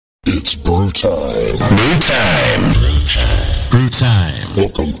It's brew time. Brew time. Brew time. Brew time.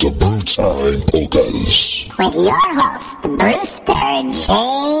 Welcome to Brew Time Polkas. With your host, Brewster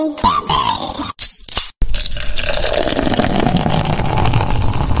J. Cadbury.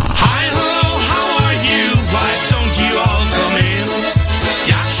 Hi, hello, how are you? Why don't you all come in?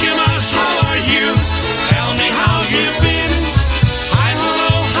 Yashimash, how are you? Tell me how you've been. Hi,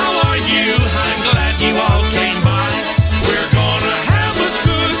 hello, how are you? I'm glad you all came by. We're gonna have a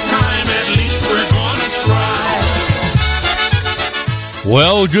good time, at least we're gonna try.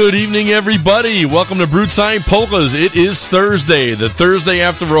 Well, good evening, everybody. Welcome to Brew Time Polkas. It is Thursday, the Thursday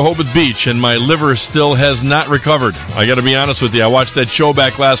after Rehoboth Beach, and my liver still has not recovered. I got to be honest with you. I watched that show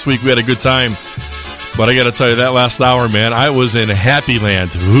back last week. We had a good time. But I got to tell you, that last hour, man, I was in Happy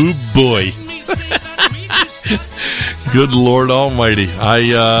Land. Oh, boy. Good Lord Almighty.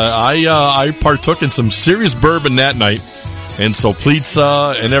 I partook in some serious bourbon that night. And so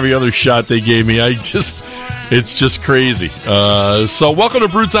pizza and every other shot they gave me, it's just crazy. So welcome to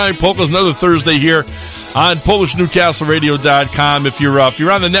Brew Time Polkas, another Thursday here on PolishNewcastleRadio.com. If you're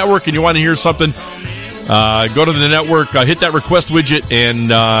on the network and you want to hear something, go to the network, hit that request widget,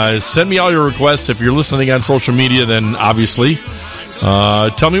 and send me all your requests. If you're listening on social media, then obviously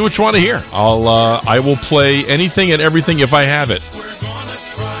tell me what you want to hear. I will play anything and everything if I have it.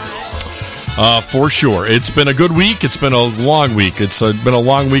 For sure. It's been a good week. It's been a long week. It's been a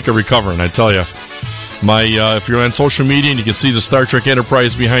long week of recovering, I tell you. If you're on social media and you can see the Star Trek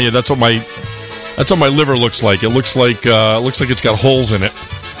Enterprise behind you, that's what my liver looks like. It looks like it's got holes in it.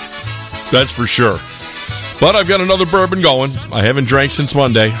 That's for sure. But I've got another bourbon going. I haven't drank since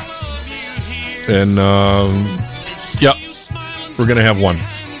Monday, and yeah, we're gonna have one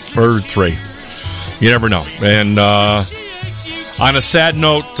or three. You never know. And on a sad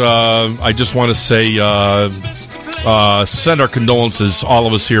note, I just want to say. Send our condolences, all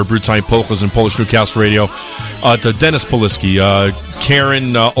of us here at Brew Time Polkas and Polish Newcastle Radio, to Dennis Poliski.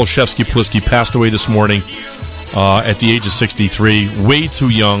 Karen Olszewski-Poliski passed away this morning at the age of 63. Way too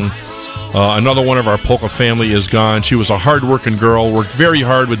young. Another one of our polka family is gone. She was a hard-working girl, worked very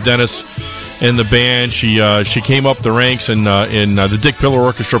hard with Dennis and the band. She came up the ranks in the Dick Pillar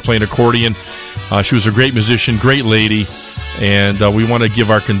Orchestra playing accordion. She was a great musician, great lady. And we want to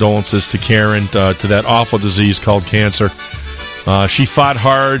give our condolences to Karen to that awful disease called cancer. She fought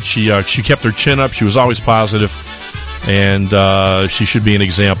hard. She kept her chin up. She was always positive. And she should be an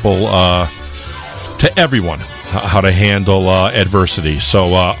example to everyone how to handle adversity.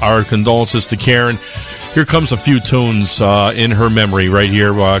 So our condolences to Karen. Here comes a few tunes in her memory right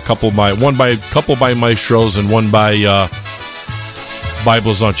here. A couple by maestros and one by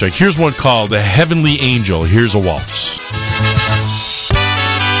Blazonczyk. Here's one called "The Heavenly Angel." Here's a waltz.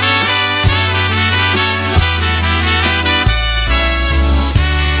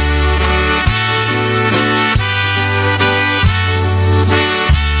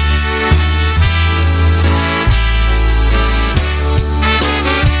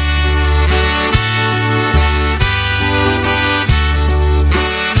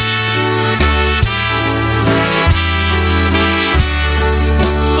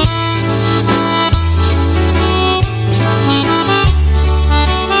 Thank you.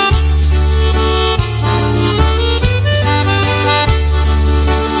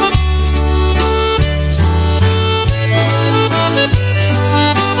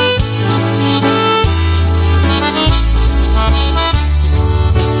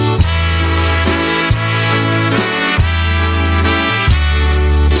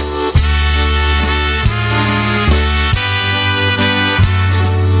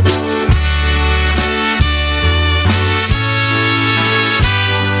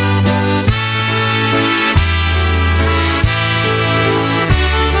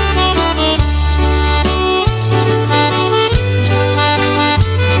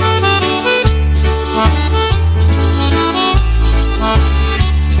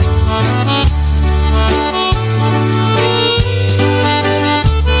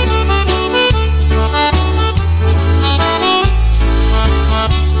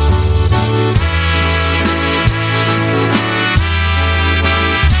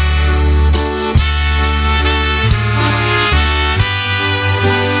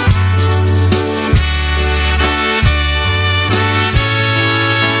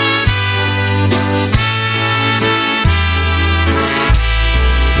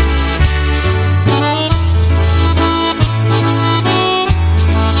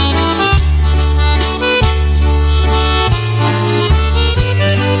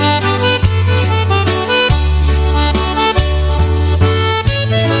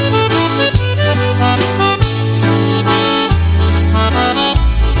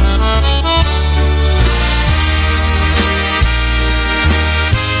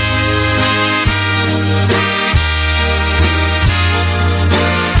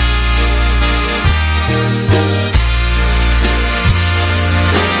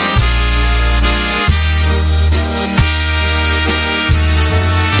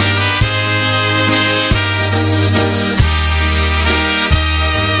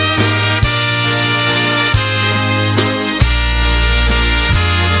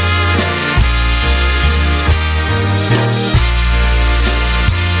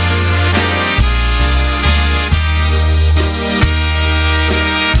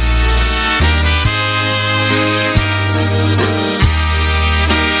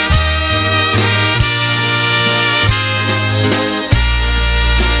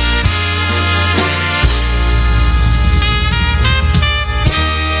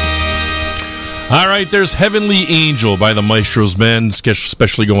 All right, there's Heavenly Angel by the Maestro's Men,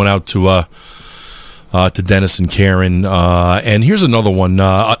 especially going out to Dennis and Karen. And here's another one,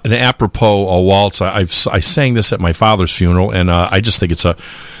 an apropos a waltz. I sang this at my father's funeral, and I just think it's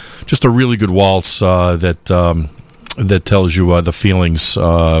just a really good waltz that tells you the feelings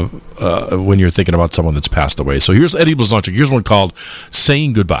when you're thinking about someone that's passed away. So here's Eddie Blazonczyk. Here's one called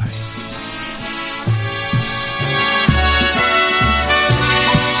Saying Goodbye.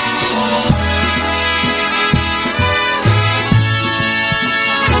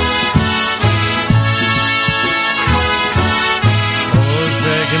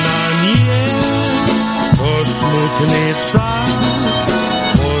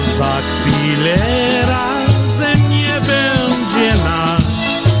 Bo za chwilę razem nie będzie nas.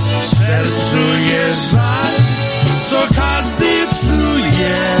 W sercu jest żal, co każdy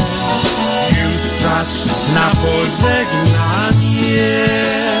czuje. Już czas na pożegnanie.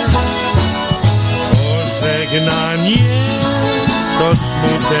 Pożegnanie to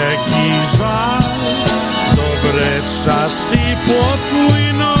smutek i żal. Dobre czasy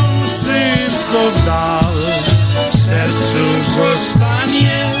popłyną szybko w dal. W sercu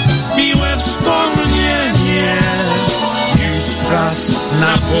zostanie miłe wspomnienie. Już czas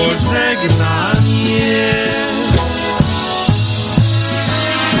na pożegnanie.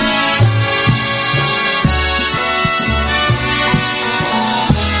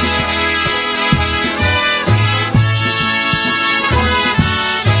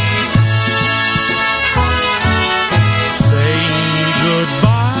 Saying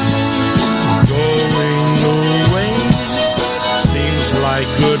goodbye, going away.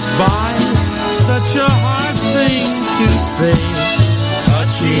 Like goodbye, such a hard thing to say.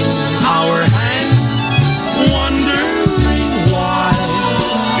 Touching our hand, wondering why.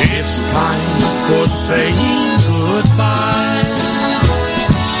 It's time for saying goodbye.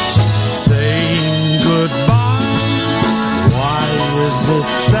 Saying goodbye, why is it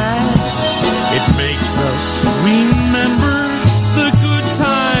sad? It makes us remember the good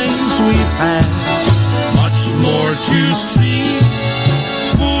times we've had. Much more to see,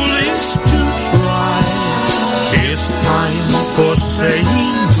 foolish to try. It's time for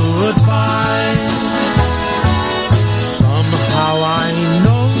saying goodbye. Somehow I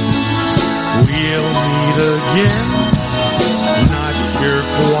know we'll meet again. Not sure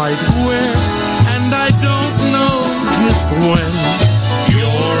quite where, and I don't know just when.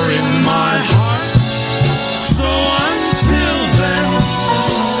 You're in my heart, so until then,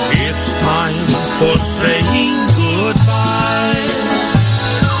 it's time for saying goodbye.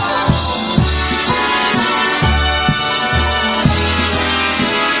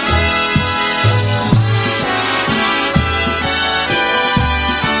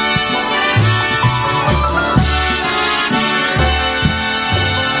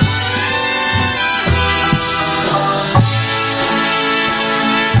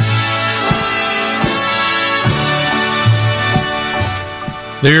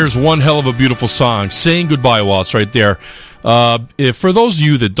 There's one hell of a beautiful song, Saying Goodbye Waltz, right there. If for those of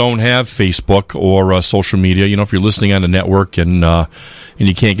you that don't have Facebook or social media, you know, if you're listening on the network and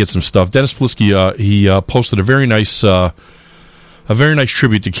you can't get some stuff, Dennis Polisky, he posted a very nice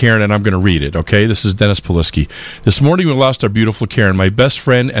tribute to Karen, and I'm going to read it, okay? This is Dennis Polisky. This morning we lost our beautiful Karen, my best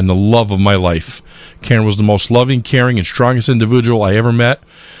friend and the love of my life. Karen was the most loving, caring, and strongest individual I ever met.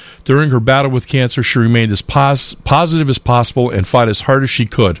 During her battle with cancer, she remained as positive as possible and fought as hard as she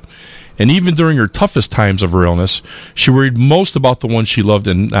could. And even during her toughest times of her illness, she worried most about the ones she loved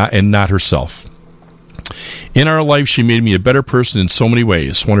and not herself. In our life, she made me a better person in so many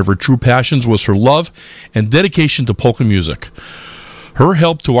ways. One of her true passions was her love and dedication to polka music. Her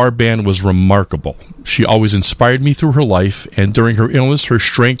help to our band was remarkable. She always inspired me through her life, and during her illness, her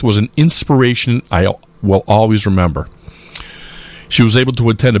strength was an inspiration I will always remember. She was able to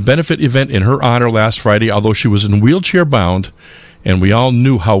attend a benefit event in her honor last Friday, although she was in wheelchair bound, and we all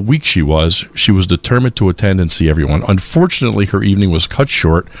knew how weak she was. She was determined to attend and see everyone. Unfortunately, her evening was cut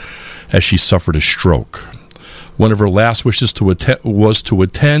short as she suffered a stroke. One of her last wishes was to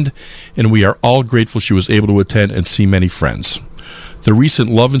attend, and we are all grateful she was able to attend and see many friends. The recent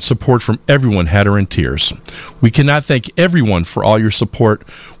love and support from everyone had her in tears. We cannot thank everyone for all your support.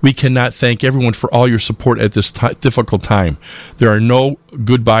 We cannot thank everyone for all your support at this difficult time. There are no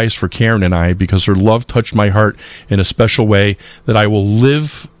goodbyes for Karen and I because her love touched my heart in a special way that will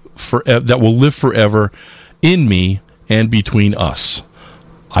live forever in me and between us.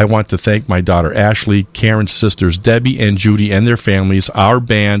 I want to thank my daughter Ashley, Karen's sisters Debbie and Judy and their families, our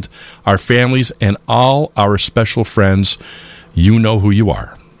band, our families, and all our special friends. You know who you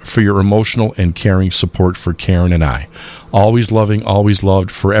are. for your emotional and caring support for Karen and I. Always loving, always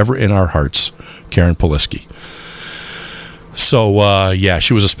loved, forever in our hearts, Karen Poliski. So,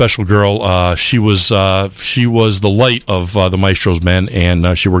 she was a special girl. She was the light of the Maestro's Men,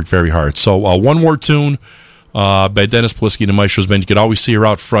 and she worked very hard. So, one more tune by Dennis Poliski and the Maestro's Men. You could always see her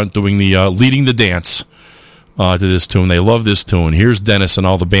out front doing the leading the dance to this tune. They love this tune. Here's Dennis and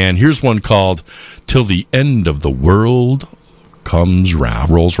all the band. Here's one called "Till the End of the World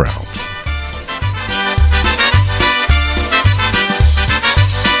Rolls Round."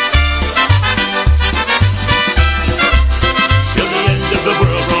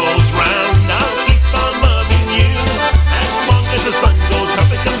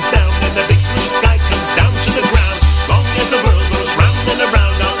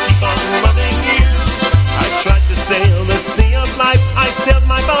 I sailed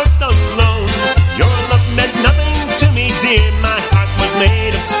my boat alone. Your love meant nothing to me, dear. My heart was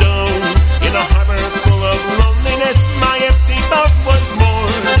made of stone. In a harbor full of loneliness, my empty boat was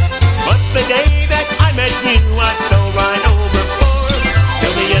moored. But the day that I met you, I fell right overboard.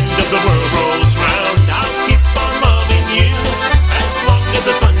 Till the end of the world rolls round, I'll keep on loving you. As long as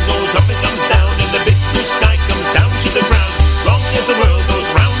the sun goes up and comes down, and the big blue sky comes down to the ground. As long as the world goes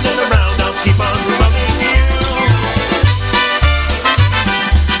round and around, I'll keep on loving you.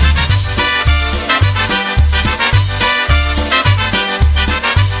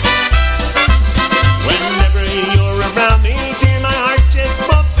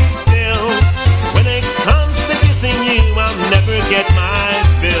 Get my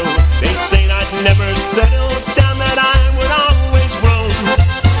fill. They say I'd never settle down, that I would always roam,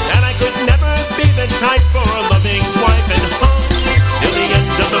 and I could never be the type for a loving wife and home. Till the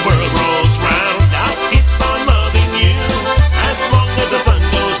end of the world rolls round, I'll keep on loving you. As long as the sun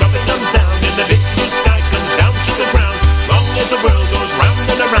goes up and comes down, and the big blue sky comes down to the ground. As long as the world goes round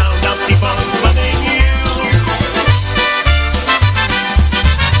and around, I'll keep on loving you.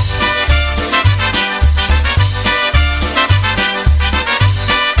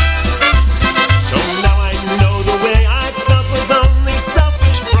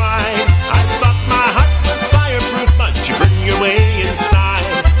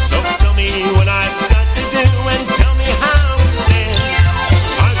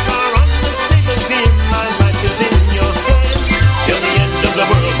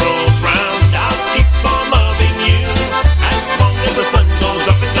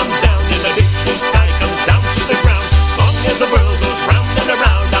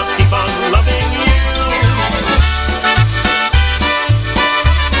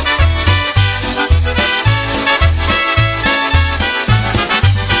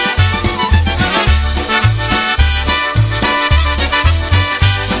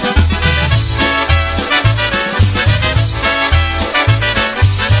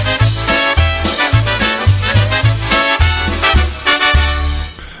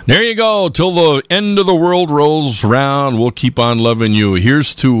 There you go. Till the end of the world rolls round, we'll keep on loving you.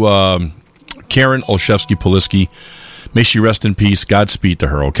 Here's to Karen Olszewski-Poliski. May she rest in peace. Godspeed to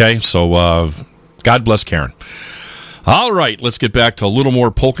her, okay? So, God bless Karen. All right, let's get back to a little more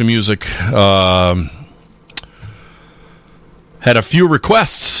polka music. Had a few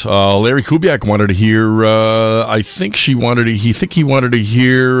requests. Larry Kubiak wanted to hear. He wanted to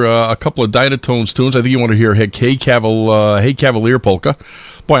hear a couple of Dynatones tunes. I think he wanted to hear Hey Cavalier polka.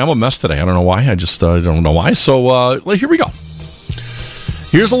 Boy, I'm a mess today. I don't know why. I just don't know why. So here we go.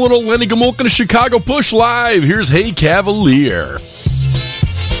 Here's a little Lenny Gomulka and Chicago Push live. Here's Hey Cavalier.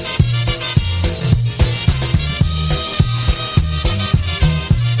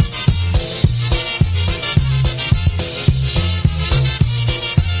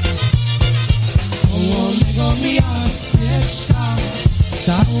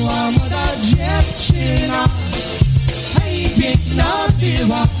 Stała młoda dziewczyna, hej, piękna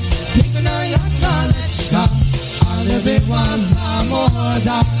była, piękna jak laleczka, ale była za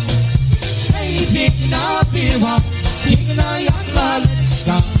młoda. Hej, piękna była, piękna jak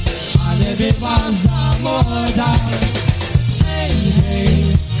laleczka, ale była za młoda. Hej, hej,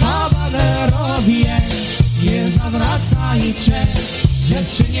 kawalerowie, nie zawracajcie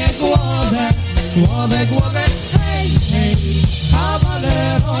dziewczynie głowę, hej, hej,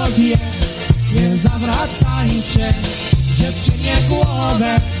 kawalerowie, nie zawracajcie dziewczynie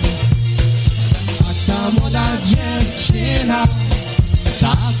głowę. A ta młoda dziewczyna,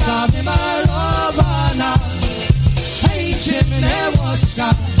 taka wymalowana, hej, ciemne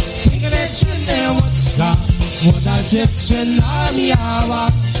łoczka, piękne ciemne łoczka, młoda dziewczyna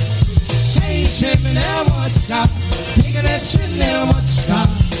miała. Hej, ciemne łoczka, piękne ciemne łoczka,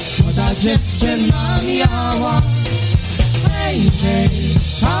 młoda dziewczyna miała. Hej, hej,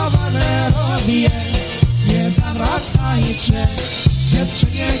 kawalerowie, nie zawracajcie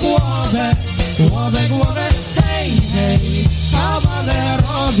dziewczynie głowę, hej, hej,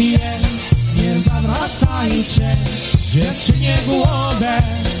 kawalerowie, nie zawracajcie dziewczynie głowę.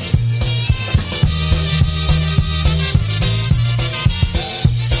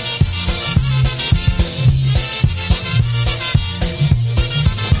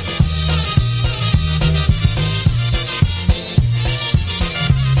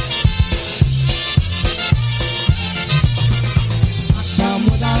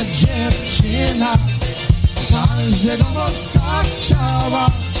 Dziewczyna każdego chłopca chciała.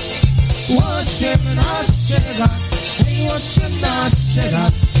 18 lat, hej, 18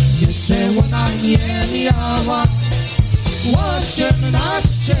 lat, jeszcze ona nie miała.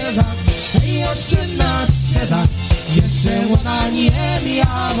 18 lat, hej, 18 lat, jeszcze ona nie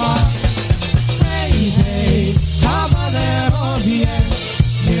miała. Hej, hej, kawalerowie,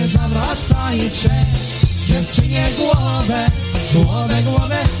 nie zawracajcie dziewczynie głowę,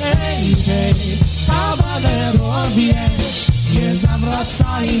 hej, hej, kawalerowie, nie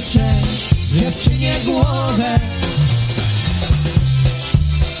zawracajcie dziewczynie głowę.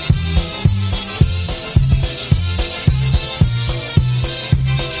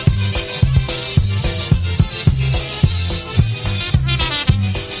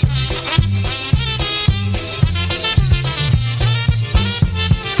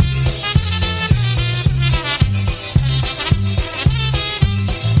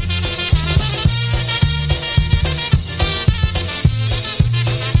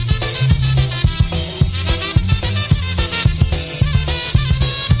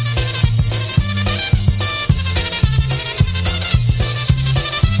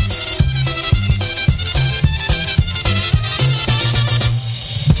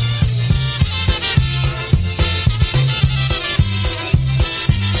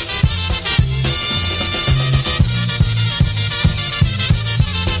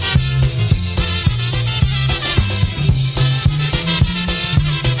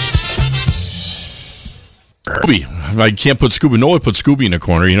 I can't put Scooby. No one put Scooby in a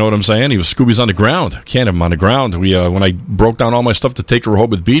corner. You know what I'm saying? Scooby's on the ground. Can't have him on the ground. We when I broke down all my stuff to take to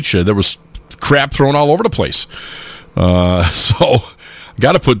Rehoboth Beach, there was crap thrown all over the place. So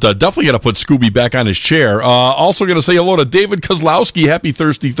definitely got to put Scooby back on his chair. Also going to say hello to David Kozlowski. Happy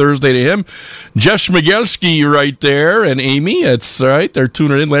Thursday to him. Jeff Schmigelski right there, and Amy. That's all right. They're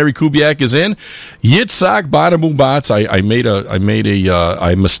tuning in. Larry Kubiak is in. Yitzhak Badamu Bats. I made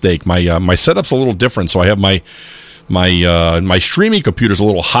a mistake. My setup's a little different, so I have my streaming computer's a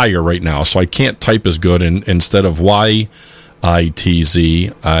little higher right now, so I can't type as good. And instead of YITZ,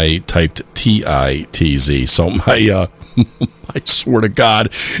 I typed TITZ. So I swear to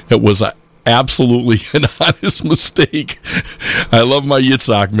God, it was absolutely an honest mistake. I love my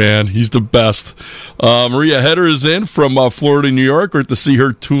Yitzhak, man. He's the best. Maria Heder is in from Florida, New York. Great to see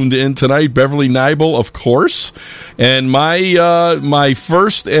her tuned in tonight. Beverly Nibel, of course. And my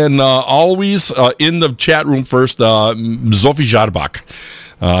first and always in the chat room first, Sophie Jarbach.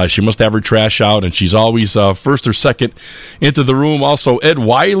 She must have her trash out, and she's always first or second into the room. Also, Ed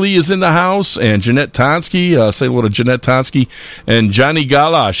Wiley is in the house, and Jeanette Tonsky. Say hello to Jeanette Tonsky. And Johnny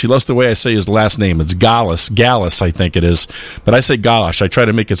Galash. She loves the way I say his last name. It's Gallus, I think it is. But I say Galash. I try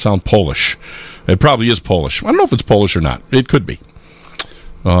to make it sound Polish. It probably is Polish. I don't know if it's Polish or not. It could be.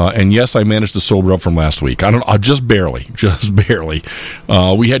 And yes, I managed to sober up from last week. Just barely.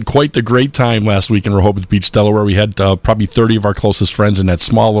 We had quite the great time last week in Rehoboth Beach, Delaware. We had probably 30 of our closest friends in that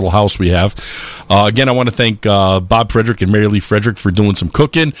small little house we have. Again, I want to thank Bob Frederick and Mary Lee Frederick for doing some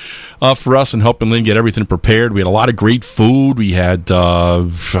cooking for us and helping Lynn get everything prepared. We had a lot of great food. We had, I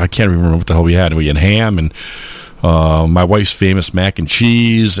can't even remember what the hell we had. We had ham and my wife's famous mac and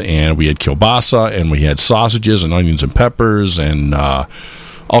cheese, and we had kielbasa, and we had sausages and onions and peppers, and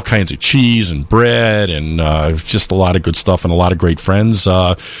all kinds of cheese and bread, and just a lot of good stuff and a lot of great friends.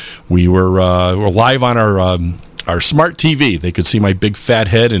 We were live on our smart TV. They could see my big fat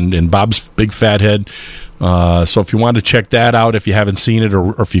head and Bob's big fat head. So if you want to check that out, if you haven't seen it,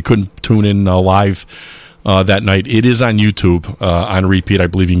 or if you couldn't tune in live that night, it is on YouTube on repeat. I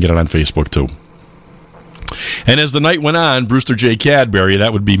believe you can get it on Facebook too. And as the night went on, Brewster J. Cadbury,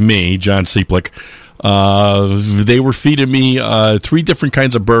 that would be me, John Seplick, they were feeding me 3 different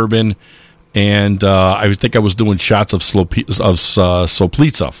kinds of bourbon, and I think I was doing shots of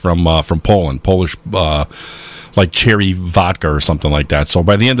Soplica from Poland, Polish, like cherry vodka or something like that. So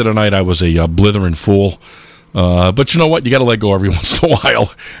by the end of the night, I was a blithering fool. But you know what? You got to let go every once in a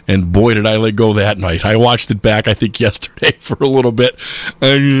while. And boy, did I let go that night. I watched it back, I think, yesterday for a little bit.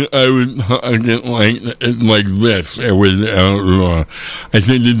 I didn't like this. It was, I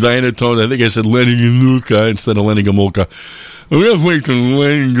said the Dynatones. I think I said Lenny Gamulka instead of Lenny Gamulka. We're going to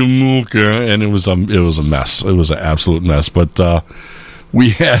Lenny Gamulka. And it was a mess. It was an absolute mess. But we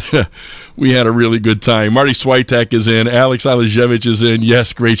had a really good time. Marty Switek is in. Alex Alejevich is in.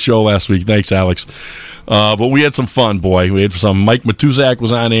 Yes, great show last week. Thanks, Alex. But we had some fun, boy. We had some. Mike Matuzak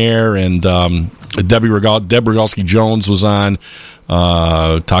was on air, and Deb Rogalski-Jones was on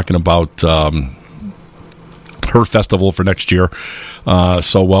talking about her festival for next year.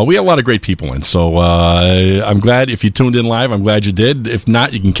 So we had a lot of great people in. So I'm glad if you tuned in live. I'm glad you did. If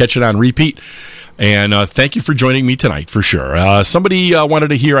not, you can catch it on repeat. And thank you for joining me tonight, for sure. Somebody wanted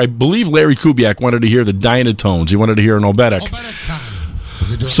to hear, I believe Larry Kubiak wanted to hear the Dynatones. He wanted to hear an Obetic.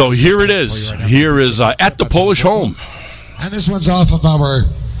 So here it is. Here is At the Polish Home. And this one's off of our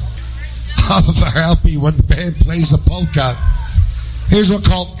LP when the band plays the polka. Here's one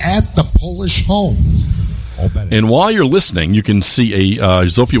called At the Polish Home. And while you're listening, you can see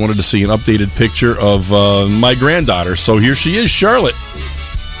Sophie wanted to see an updated picture of my granddaughter. So here she is, Charlotte.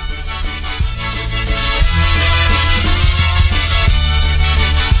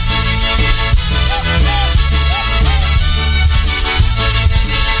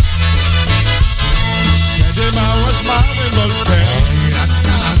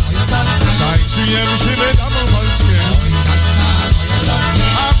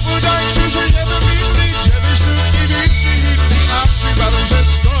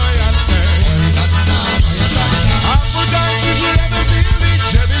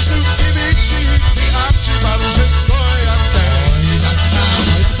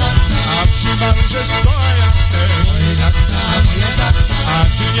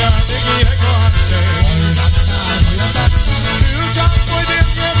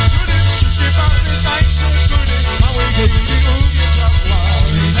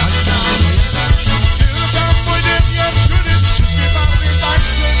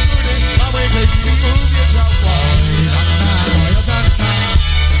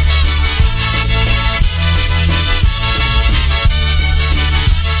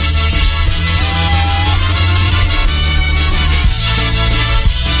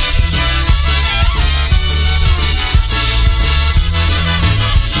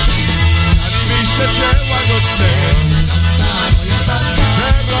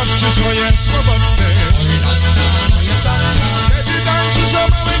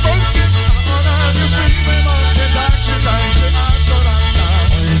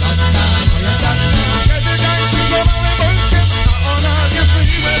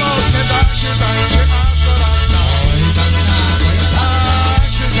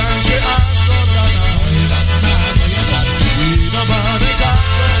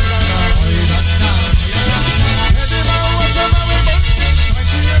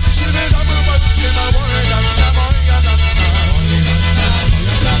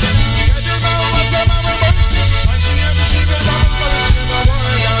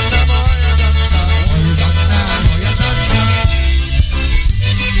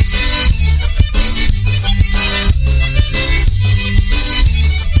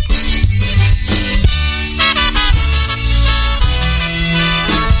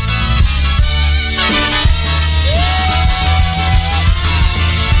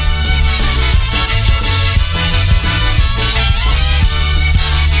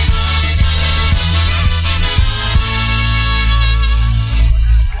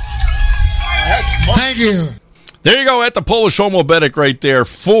 There you go, At the Polish Home Obetic right there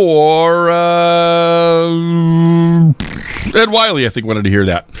for Ed Wiley, I think, wanted to hear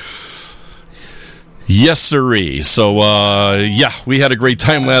that. Yes, sirree. So, yeah, we had a great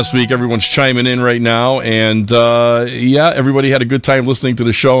time last week. Everyone's chiming in right now. And, yeah, everybody had a good time listening to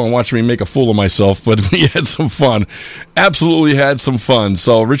the show and watching me make a fool of myself. But we had some fun. Absolutely had some fun.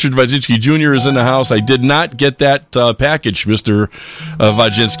 So, Richard Wajcinski Jr. is in the house. I did not get that package, Mr.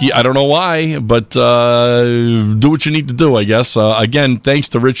 Wajcinski. I don't know why, but do what you need to do, I guess. Again, thanks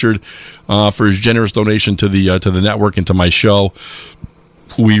to Richard for his generous donation to the network and to my show.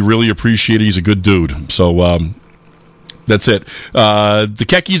 We really appreciate it. He's a good dude. So that's it. The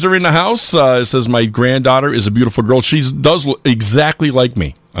Kekis are in the house. It says my granddaughter is a beautiful girl. She does look exactly like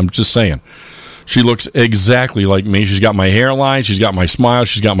me. I'm just saying. She looks exactly like me. She's got my hairline. She's got my smile.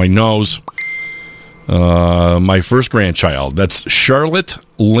 She's got my nose. My first grandchild. That's Charlotte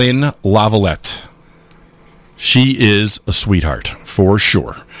Lynn Lavalette. She is a sweetheart, for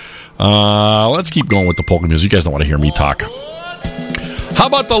sure. Let's keep going with the polka music. You guys don't want to hear me talk. How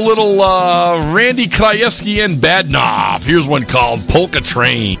about the little Randy Krajewski and Badnoff? Here's one called Polka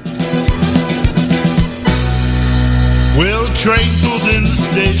Train. Well, train pulled in the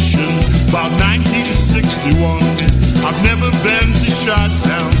station about 1961. I've never been to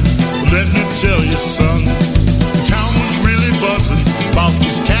Chi-Town, but let me tell you, son, the town was really buzzing about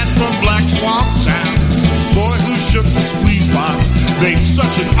these cats from Black Swamp Town. Boy who shook the squeeze box made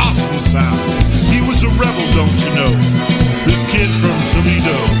such an awesome sound. He was a rebel, don't you know? This kid from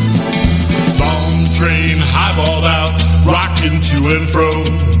Toledo. Long train, highballed out, rocking to and fro.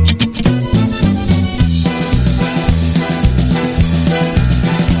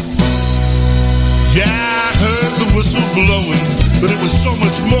 Yeah, I heard the whistle blowing, but it was so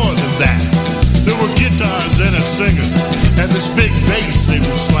much more than that. There were guitars and a singer, and this big bass they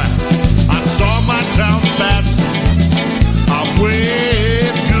would slap. I saw my town passing, I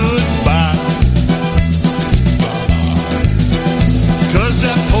waved goodbye. 'Cause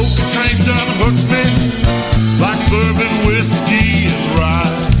that polka train done hooked me like bourbon, whiskey, and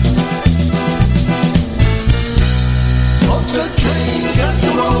rye. Polka train kept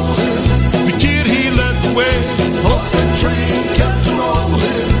rolling. The kid, he led the way. Polka train kept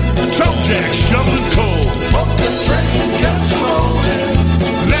rolling. Trojack shoveling coal. Polka train kept rolling.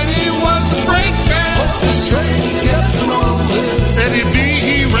 Then he was a breakman. Polka train kept rolling. Eddie B,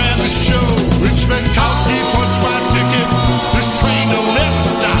 he ran the show. Rich Menkowski punched my ticket. This train don't ever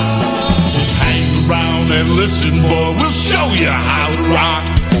stop. Just hang around and listen, boy. We'll show you how to rock.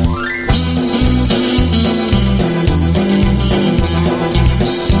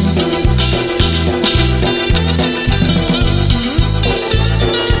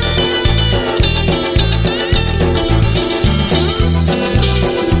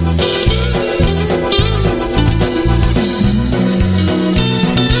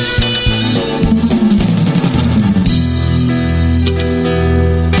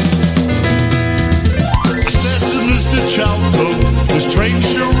 This train's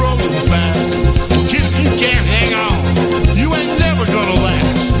sure rolling fast. Kid, if you can't hang on, you ain't never gonna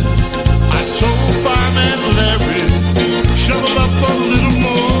last. I told Fireman Larry, shovel up a little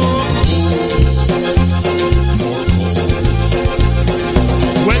more.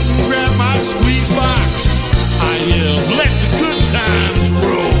 Went and grabbed my squeeze box. I yelled, let the good times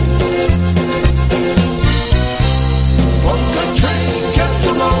roll. Polka train kept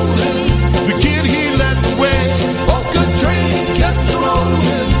rolling. The kid, he led the way. Polka train kept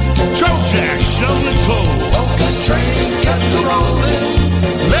rolling. Trojack shoveling coal. Polka train kept rolling.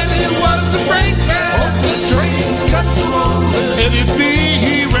 Lenny was the brakeman. Polka train kept rolling. Eddie B,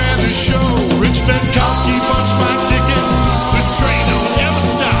 he ran the show. Rich Benkowski punched my ticket. This train don't ever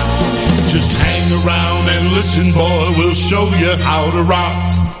stop. Just hang around and listen, boy. We'll show you how to rock.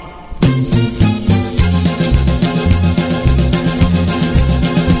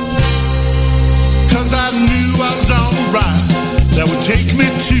 I knew I was on the ride that would take me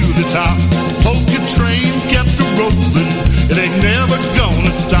to the top. Polka train kept a rolling, it ain't never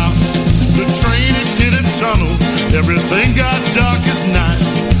gonna stop. The train had hit a tunnel, everything got dark as night.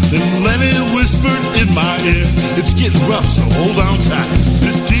 Then Lenny whispered in my ear, it's getting rough, so hold on tight.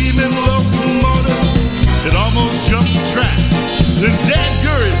 This demon locomotive, it almost jumped the track. Then Dad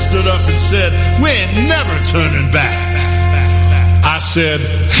Gurry stood up and said, we ain't never turning back. I said,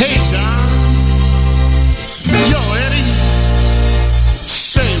 hey Don. Yo, Eddie,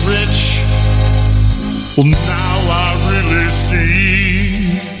 say, Rich, well, now I really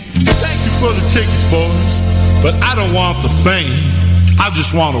see. Thank you for the tickets, boys, but I don't want the fame. I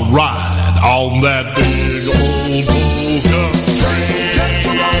just want to ride on that big old polka train.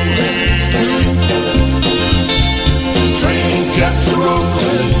 Train kept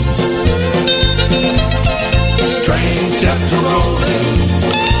rolling. Train kept rolling.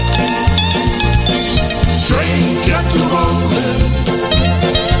 Train kept rolling.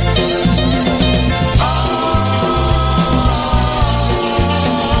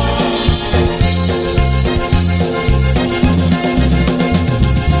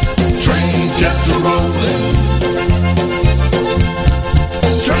 Train kept rolling.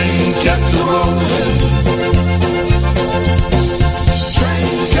 Train kept rolling.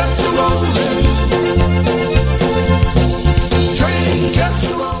 Train kept rolling. Train kept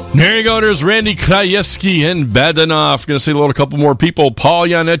rolling. There you go. There's Randy Krajewski and Badanoff. Going to say hello to a couple more people. Paul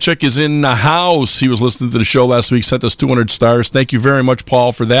Janecek is in the house. He was listening to the show last week, sent us 200 stars. Thank you very much,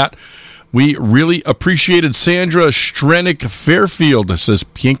 Paul, for that. We really appreciated Sandra Strenick Fairfield. Says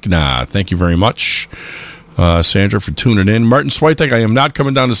Pinkna. Thank you very much, Sandra, for tuning in. Martin Switek, I am not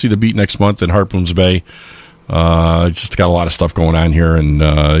coming down to see the beat next month in Harpoon's Bay. Just got a lot of stuff going on here, and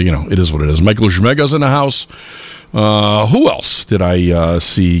it is what it is. Michael Zmega's in the house. Who else did I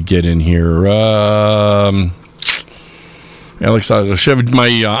see get in here? Alex, my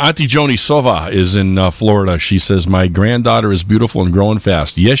Auntie Joni Sova is in Florida. She says, my granddaughter is beautiful and growing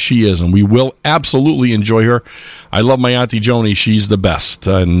fast. Yes, she is, and we will absolutely enjoy her. I love my Auntie Joni. She's the best,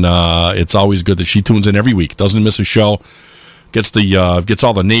 and it's always good that she tunes in every week. Doesn't miss a show. Gets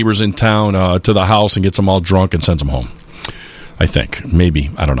all the neighbors in town to the house and gets them all drunk and sends them home. I think.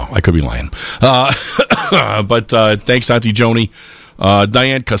 Maybe. I don't know. I could be lying. But thanks, Auntie Joni.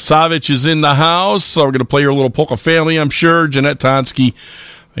 Diane Kasavich is in the house. So we're going to play your little polka family, I'm sure. Jeanette Tonsky.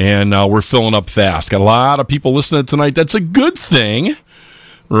 And we're filling up fast. Got a lot of people listening tonight. That's a good thing,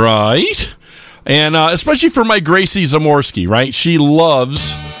 right? And especially for my Gracie Zamorsky, right? She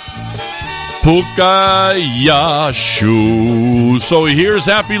loves Puka Yashu. So here's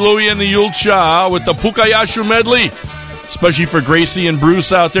Happy Louie and the Yule Cha with the Puka Yashu medley. Especially for Gracie and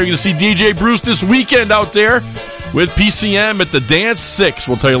Bruce out there. You're going to see DJ Bruce this weekend out there with PCM at the Dance 6.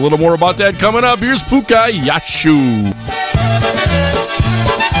 We'll tell you a little more about that coming up. Here's Puka Yashu.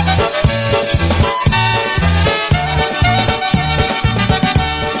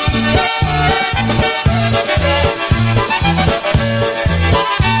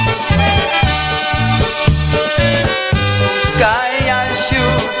 Puka Yashu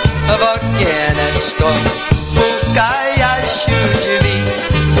w okieneczko, Puka Yashu drzwi.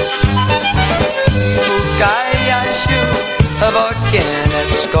 Puka Yashu w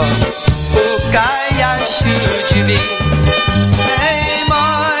okieneczko, Puka Yashu drzwi. Hej,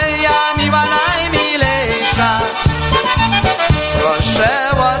 moja miła najmilejsza, proszę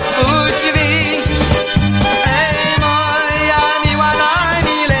otwórz drzwi. Hej, moja miła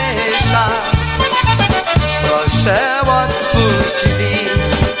najmilejsza, proszę otwórz drzwi.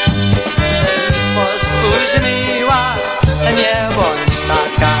 Otwórz miła, nie bądź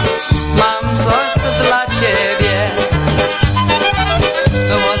taka, mam coś dla ciebie.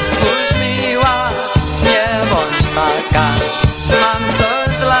 Otwórz miła, nie bądź taka, mam coś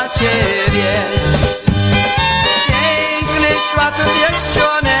dla ciebie. Piękny świat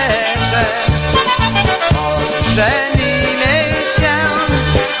pierścioneczek, ożenimy się.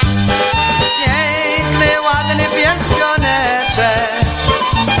 Piękny, ładny pierścioneczek,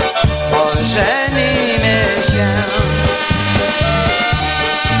 ożenimy się.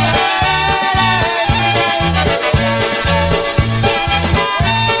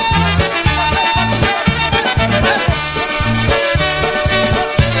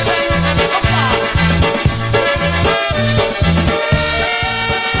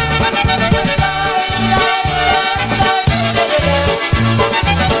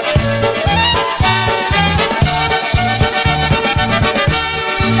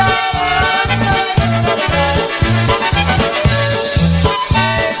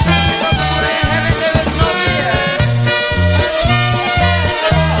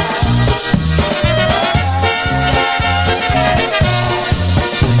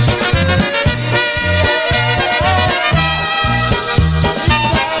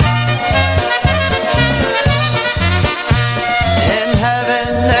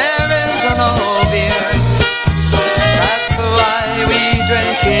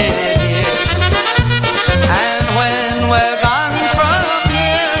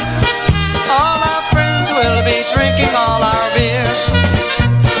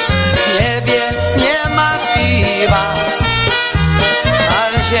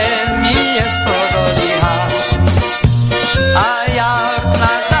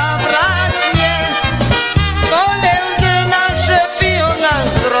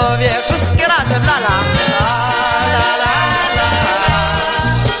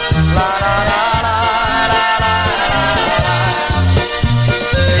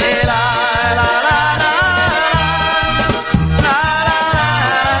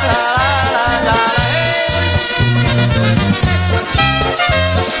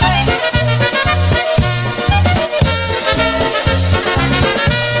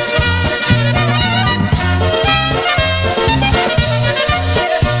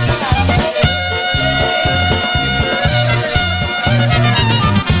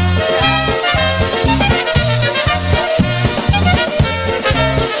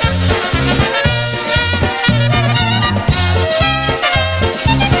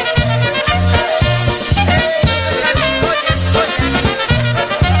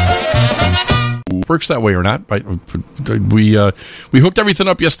 works that way or not. We hooked everything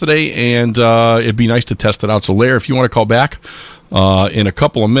up yesterday, and it'd be nice to test it out. So, Larry, if you want to call back in a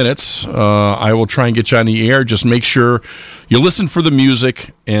couple of minutes, I will try and get you on the air. Just make sure you listen for the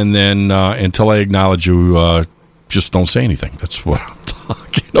music, and then until I acknowledge you, just don't say anything. That's what I'm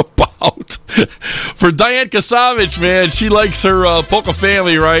talking about. For Diane Kasavich, man, she likes her Polka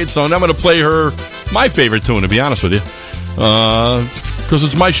family, right? So I'm going to play her my favorite tune, to be honest with you, because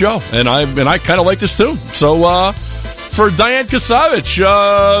it's my show, and I kind of like this too. So for Diane Kasavich,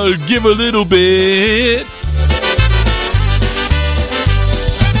 give a little bit.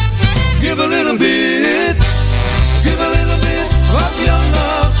 Give a little bit. Give a little bit of your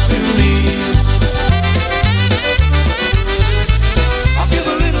love to me. I'll give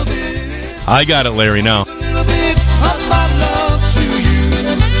a little bit. I got it, Larry, now. A little bit of my love to you.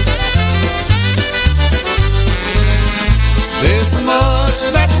 There's so much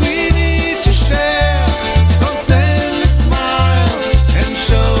that we need to share. So send a smile and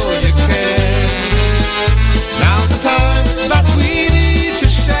show you care. Now's the time that we need to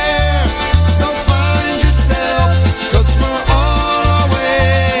share. So find yourself, 'cause we're on our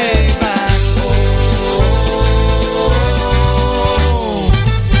way back home.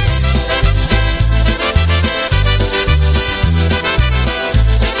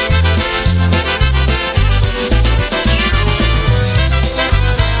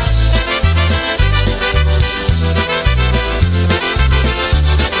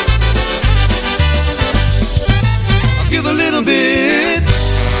 I'll give a little bit.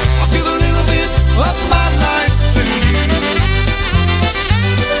 I'll give a little bit of my life to you.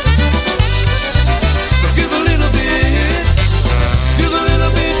 So give a little bit. Give a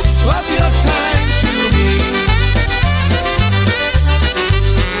little bit of your time to me.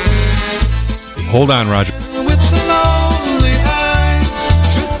 Hold on, Roger. With the lonely eyes,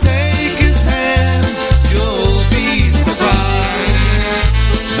 just take his hand. You'll be surprised.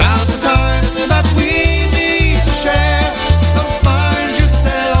 Now's the time that we need to share. So find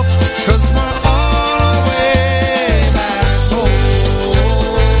yourself, 'cause we're on our way back home.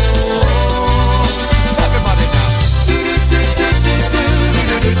 Everybody now.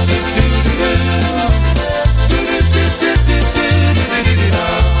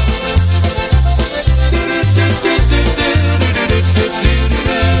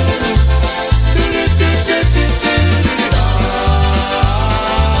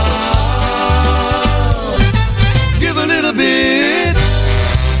 Give a little bit.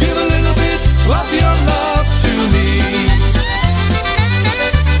 Give a little bit of your love to me.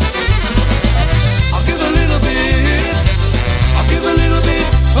 I'll give a little bit. I'll give a little bit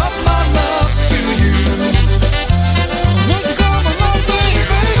of my love to you. Won't you come along, baby?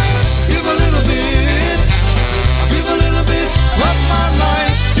 Give a little bit. I'll give a little bit of my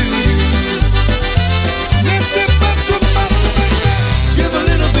life to you. Give a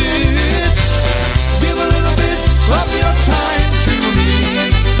little bit. Give a little bit of your time to me.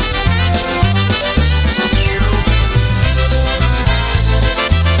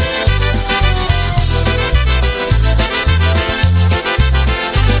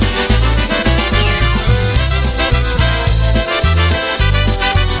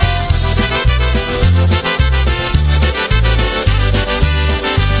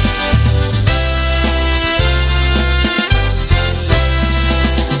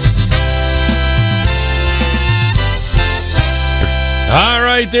 All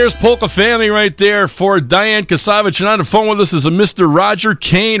right, there's Polka family right there for Diane Kasavich. And on the phone with us is a Mr. Roger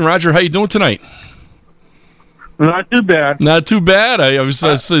Kane. Roger, how you doing tonight? Not too bad. Not too bad. I was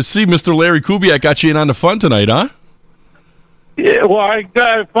see Mr. Larry Kubiak got you in on the fun tonight, huh? Yeah, well, I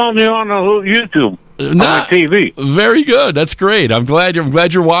found you on YouTube, on my TV. Very good. That's great. I'm glad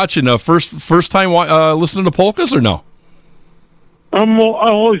you're watching. First time listening to polkas or no? I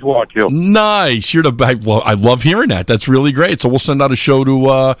always watch you. Nice. I love hearing that. That's really great. So we'll send out a show to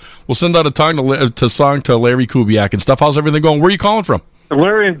we'll send out a song to Larry Kubiak and stuff. How's everything going? Where are you calling from?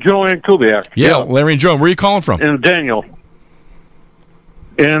 Larry and Joanne Kubiak. Yeah, Larry and Joan. Where are you calling from? And Daniel.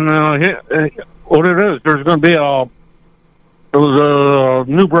 And what it is, there's going to be a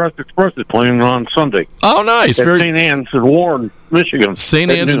New Brass Express is playing on Sunday. Oh, nice. At St. Anne's in Warren, Michigan.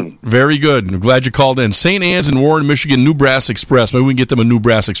 St. Anne's. Very good. I'm glad you called in. St. Anne's in Warren, Michigan, New Brass Express. Maybe we can get them a New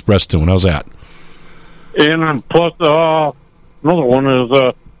Brass Express tune. How's that? And plus, another one is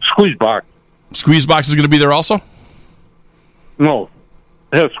Squeezebox. Squeezebox is going to be there also? No.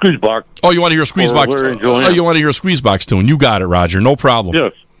 Yeah, Squeezebox. Oh, you want to hear a Squeezebox? Oh, you want to hear a Squeezebox tune? You got it, Roger. No problem.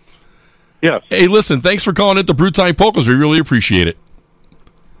 Yes. Yes. Hey, listen, thanks for calling it the Brew Time Polkas. We really appreciate it.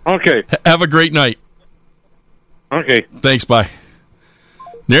 Okay. Have a great night. Okay. Thanks, bye.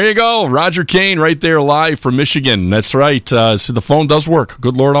 There you go. Roger Kane right there live from Michigan. That's right. So the phone does work.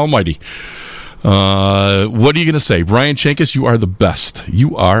 Good Lord Almighty. What are you going to say? Brian Chankis, you are the best.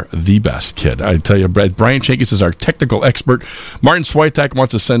 You are the best, kid. I tell you, Brian Chankis is our technical expert. Martin Switek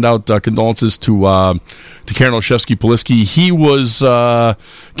wants to send out condolences to Karen Olszewski-Poliski.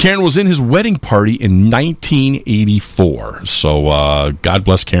 Karen was in his wedding party in 1984. So God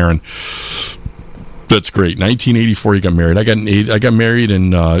bless Karen. That's great. 1984, you got married. I got married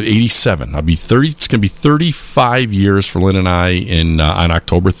in 87. I'll be 30. It's going to be 35 years for Lynn and I on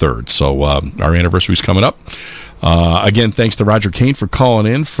October 3rd. So our anniversary's coming up. Again, thanks to Roger Kane for calling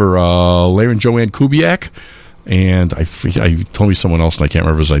in for Larry and Joanne Kubiak. And I told me someone else, and I can't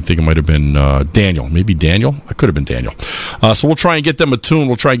remember. I think it might have been Daniel. Maybe Daniel? It could have been Daniel. So we'll try and get them a tune.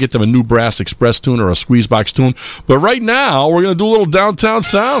 We'll try and get them a new Brass Express tune or a Squeezebox tune. But right now, we're going to do a little Downtown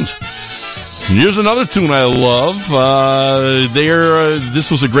Sound. Here's another tune I love. This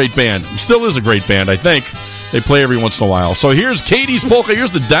was a great band. Still is a great band, I think. They play every once in a while. So here's Katie's Polka.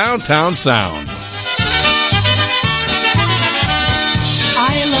 Here's the Downtown Sound.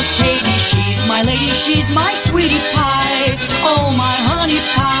 I love Katie. She's my lady. She's my sweetie pie. Oh, my honey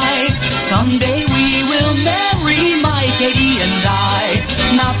pie. Someday we will marry, my Katie and I.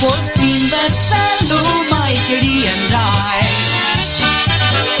 Na polskim weselu, my Katie and I.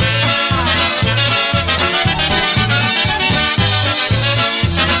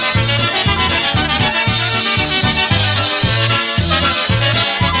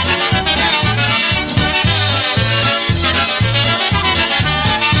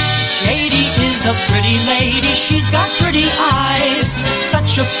 A pretty lady, she's got pretty eyes,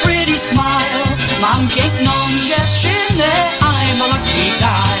 such a pretty smile. Mam piękną dziewczynę, I'm a lucky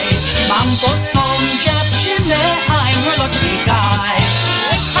guy. Mam polską dziewczynę, I'm a lucky guy.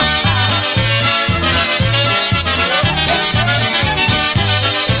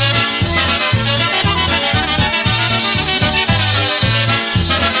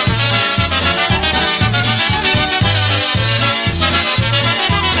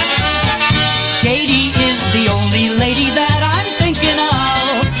 Katie is the only lady that I'm thinking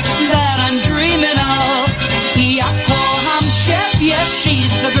of, that I'm dreaming of. Ja kocham ciebie, she's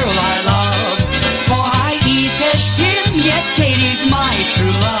the girl I love. Kochaj I też ty mnie, Katie's my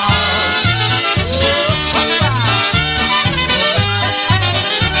true love.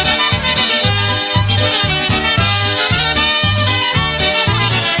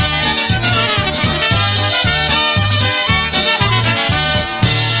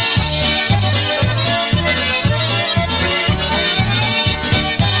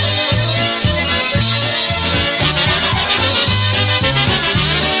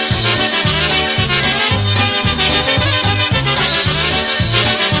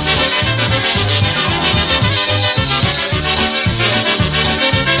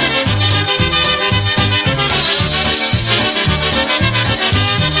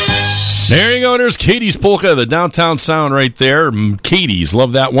 There you go. There's Katie's Polka, the Downtown Sound right there. Katie's.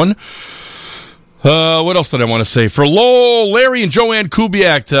 Love that one. What else did I want to say? For Larry and Joanne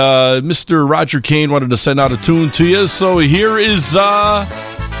Kubiak, Mr. Roger Kane wanted to send out a tune to you. So here's the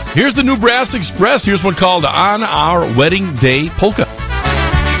new Brass Express. Here's one called On Our Wedding Day Polka.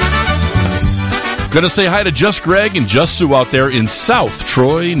 Gonna say hi to Just Greg and Just Sue out there in South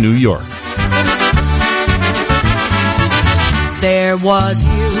Troy, New York. There was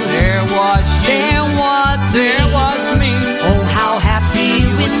you, there was you, there was me. Oh, how happy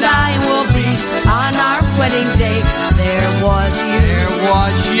you and I will be on our wedding day. There was you, there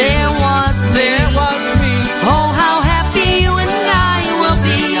was you, there was me. Oh, how happy you and I will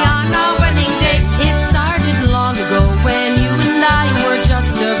be on our wedding day. It started long ago when you and I were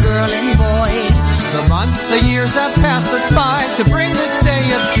just a girl and boy. The months, the years have passed us by to bring this day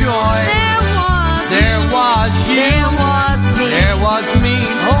of joy. There was you, there was me.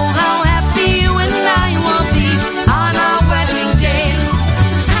 Oh, how happy you and I will be on our wedding day.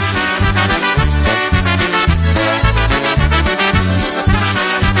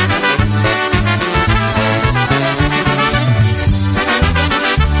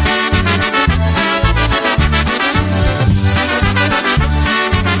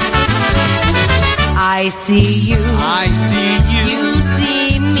 I see you, I see you, you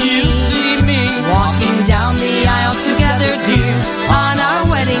see me, you see me, walking down the aisle together, dear, on our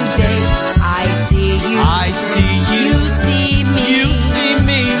wedding day. I see you, I see you, you see me, you see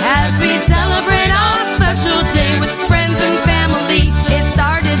me, as we celebrate our special day with friends and family. It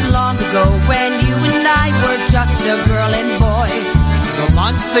started long ago when you and I were just a girl and boy. The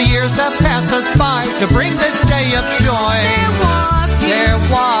months, the years have passed us by to bring this day of joy. There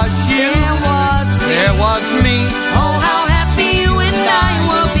was you, there was me. Oh, how happy you and I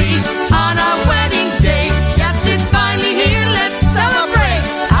will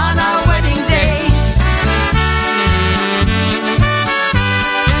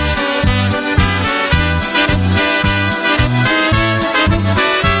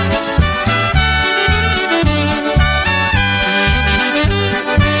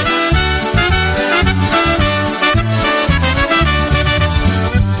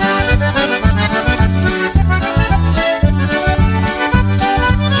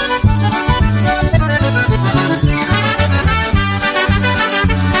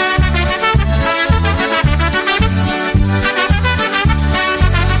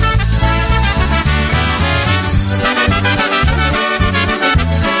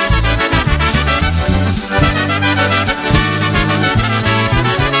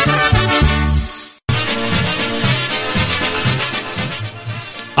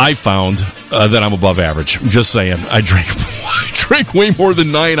I found that I'm above average. I'm just saying. I drank way more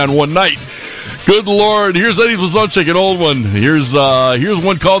than 9 on one night. Good Lord. Here's Eddie Blazonczyk, an old one. Here's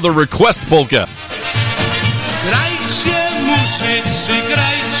one called the Request Polka. Grajcie muzycy,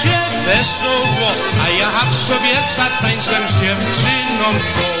 grajcie wesoło, a ja w sobie zatańczę z dziewczyną w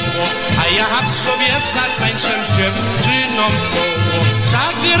koło, a ja w sobie zatańczę z dziewczyną w koło.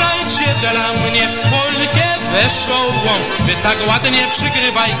 Zagrajcie dla mnie Polkę wesołą, wy tak ładnie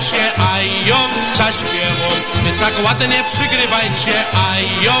przygrywajcie, a ją zaśpiewą. Wy tak ładnie przygrywajcie, a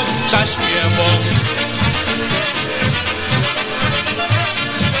ją zaśpiewą.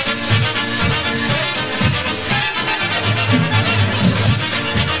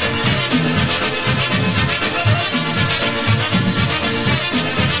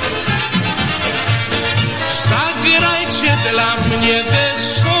 Zagrajcie dla mnie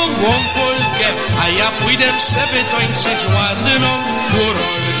wesołą Polkę, a ja pójdę sobie tańczyć ładną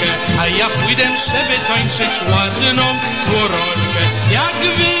górolkę, a ja pójdę sobie tańczyć ładną górolkę. Jak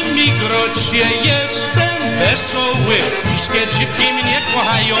wy mi grocie, jestem wesoły, wszystkie dziewki mnie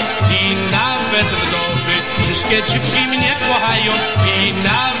kochają i nawet wdowy. Wszystkie dziewki mnie kochają i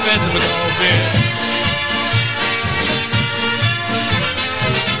nawet wdowy.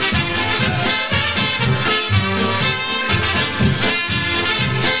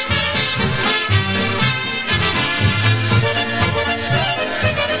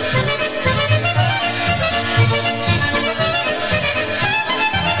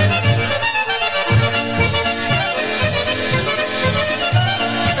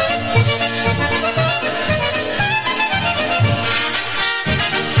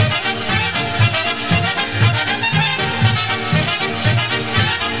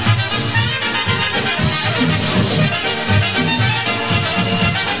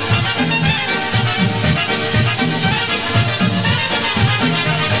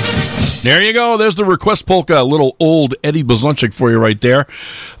 There you go. There's the Request Polka, a little old Eddie Blazonczyk for you right there.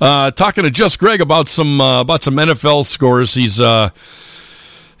 Talking to Just Greg about some NFL scores.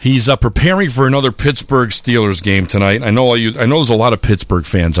 He's preparing for another Pittsburgh Steelers game tonight. I know there's a lot of Pittsburgh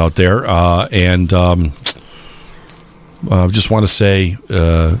fans out there, and I just want to say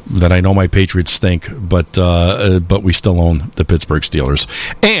that I know my Patriots stink, but we still own the Pittsburgh Steelers.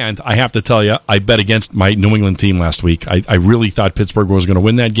 And I have to tell you, I bet against my New England team last week. I really thought Pittsburgh was going to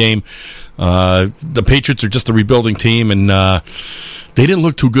win that game. The Patriots are just a rebuilding team, and they didn't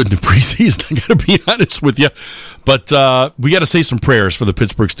look too good in the preseason, I got to be honest with you. But we got to say some prayers for the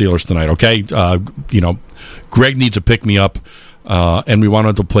Pittsburgh Steelers tonight, okay? Greg needs a pick-me-up. And we want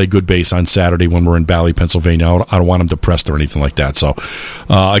him to play good bass on Saturday when we're in Bally, Pennsylvania. I don't want him depressed or anything like that. So,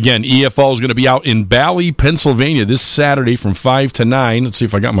 again, EFO is going to be out in Bally, Pennsylvania this Saturday from 5 to 9. Let's see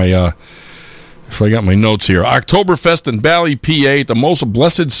if I got my notes here. Oktoberfest in Bally, PA, at the Most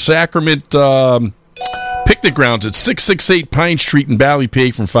Blessed Sacrament Picnic Grounds at 668 Pine Street in Bally, PA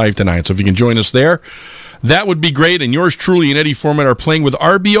from 5 to 9. So if you can join us there, that would be great. And yours truly and Eddie Foreman are playing with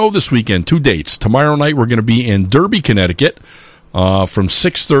RBO this weekend. 2 dates. Tomorrow night we're going to be in Derby, Connecticut. From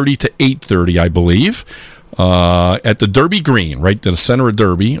 6:30 to 8:30, I believe, at the Derby Green, right in the center of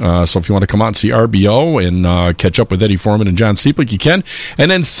Derby. So if you want to come out and see RBO and catch up with Eddie Foreman and John Seeplick, you can.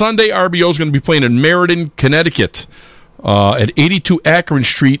 And then Sunday, RBO is going to be playing in Meriden, Connecticut, at 82 Akron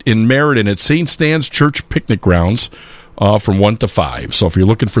Street in Meriden at St. Stan's Church Picnic Grounds from 1 to 5. So if you're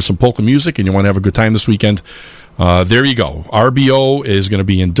looking for some polka music and you want to have a good time this weekend, there you go. RBO is going to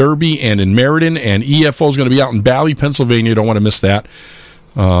be in Derby and in Meriden, and EFO is going to be out in Bally, Pennsylvania. You don't want to miss that.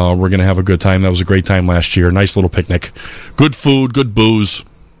 We're going to have a good time. That was a great time last year. Nice little picnic. Good food, good booze,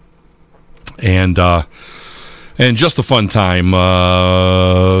 and just a fun time.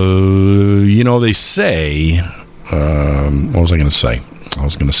 They say... what was I going to say? I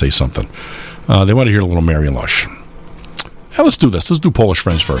was going to say something. They want to hear a little Marian Lush. Now let's do this. Let's do Polish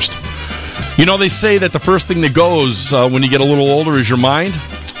Friends first. They say that the first thing that goes when you get a little older is your mind.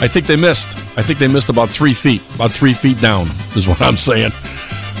 I think they missed. About 3 feet. About 3 feet down is what I'm saying.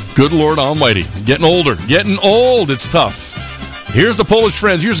 Good Lord Almighty. Getting older. Getting old. It's tough. Here's the Polish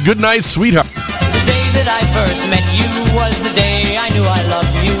Friends. Here's Good Night, Sweetheart. The day that I first met you was the day I knew I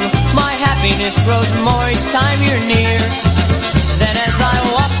loved you. My happiness grows more each time you're near. Then as I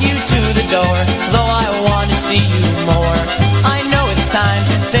walk you to the door, though I want to see you more, I know it's time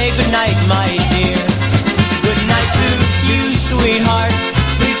to say goodnight, my dear. Good night to you, sweetheart.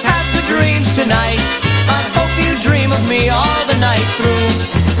 Please have good dreams tonight. I hope you dream of me all the night through.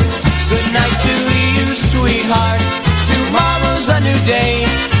 Good night to you, sweetheart. Tomorrow's a new day,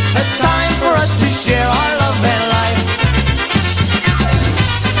 a time for us to share our love and life.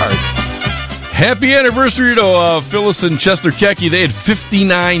 Happy anniversary to Phyllis and Chester Kecky. They had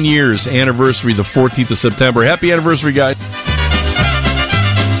 59 years anniversary the 14th of September. Happy anniversary, guys.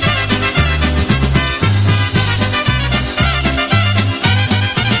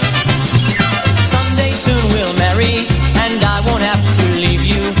 Someday soon we'll marry, and I won't have to leave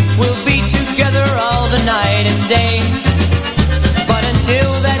you. We'll be together all the night and day. But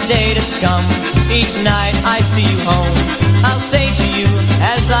until that day does come, each night I see you home, I'll say to you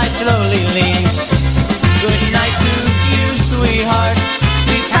as I slowly leave, good night to you, sweetheart.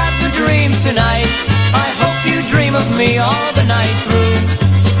 Please have the dream tonight. I hope you dream of me all the night through.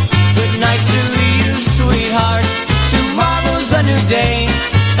 Good night to you, sweetheart. Tomorrow's a new day,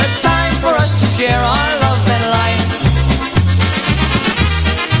 a time for us to share our love and life.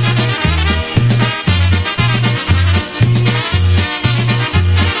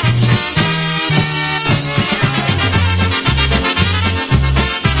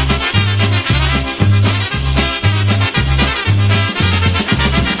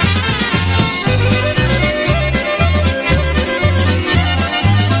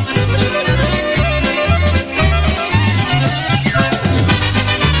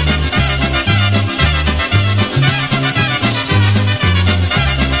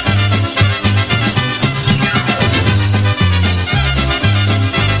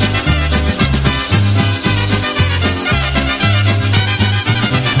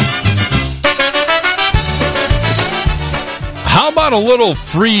 A little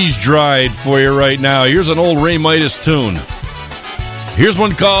freeze-dried for you right now. Here's an old Ray Midas tune. Here's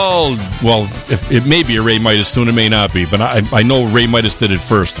one called, well, if it may be a Ray Midas tune, it may not be, but I know Ray Midas did it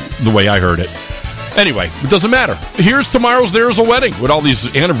first, the way I heard it. Anyway, it doesn't matter. Here's tomorrow's There's a Wedding, with all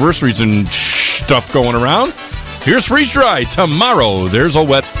these anniversaries and stuff going around. Here's freeze-dried. Tomorrow, there's a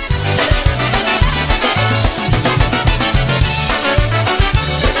wedding.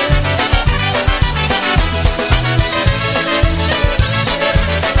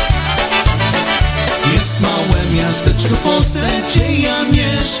 Miasteczko po secie ja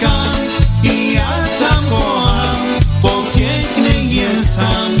mieszkam i ja tam kocham, bo piękny jest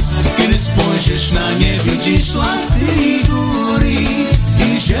tam. Kiedy spojrzysz na nie, widzisz lasy i góry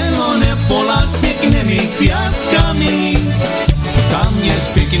i zielone pola z pięknymi kwiatkami. Tam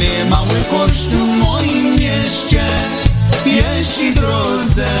jest piękny mały kościół w moim mieście. Jeśli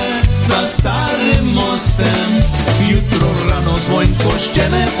drodze za starym mostem, jutro rano dzwoń w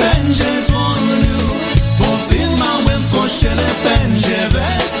kościele będzie dzwonił, bo w tym małym kościele będzie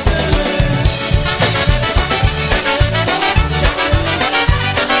wesele.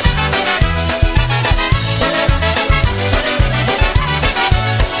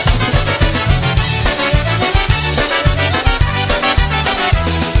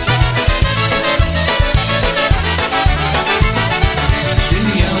 Przy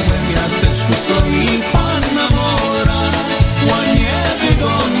białym miasteczku stoi panna mora, ładnie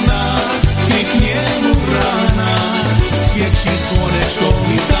wygląda, pięknie ubrana. Świeci słoneczko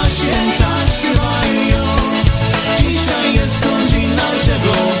i ptasięta śpiewają. Dzisiaj jest godzina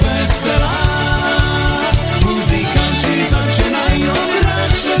czego wesela. Muzykanci zaczynają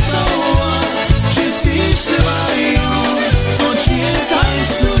grać wesoło. Wszyscy śpiewają, skocznie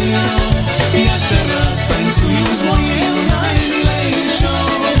tańcują. Ja teraz tańcuję z moją najmilejszą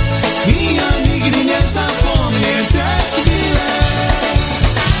i ja nigdy nie zapomnę tej chwile.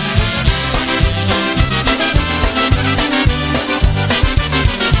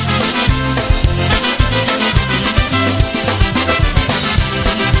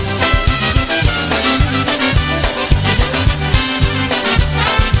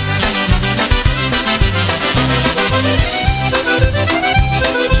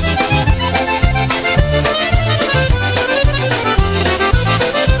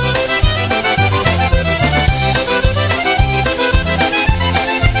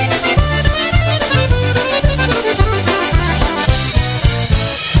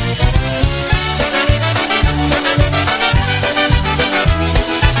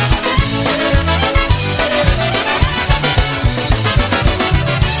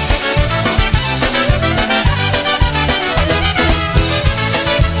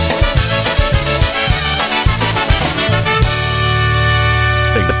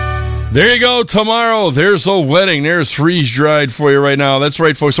 There you go. Tomorrow, there's a wedding. There's freeze-dried for you right now. That's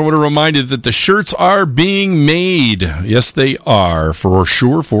right, folks. I want to remind you that the shirts are being made. Yes, they are, for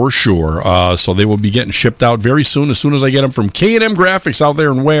sure, for sure. So they will be getting shipped out very soon as I get them from K&M Graphics out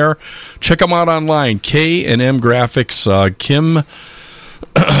there in Ware. Check them out online, K&M Graphics. Kim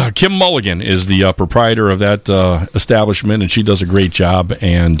Kim Mulligan is the proprietor of that establishment, and she does a great job,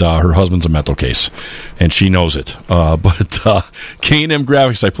 and her husband's a mental case, and she knows it. But K&M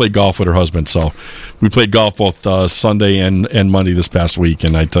Graphics, I played golf with her husband, so we played golf both Sunday and Monday this past week,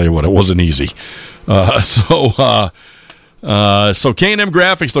 and I tell you what, it wasn't easy. So K&M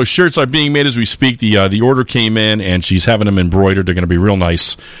Graphics, those shirts are being made as we speak. The order came in, and she's having them embroidered. They're going to be real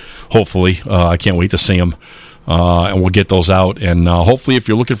nice, hopefully. I can't wait to see them. And we'll get those out. And hopefully, if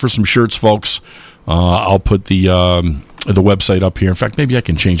you're looking for some shirts, folks, I'll put the website up here. In fact, maybe I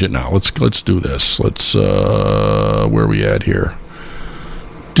can change it now. Let's do this. Let's where are we at here?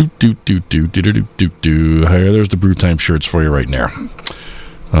 Here, there's the Brew Time shirts for you right now.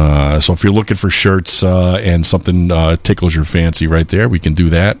 So if you're looking for shirts and something tickles your fancy right there, we can do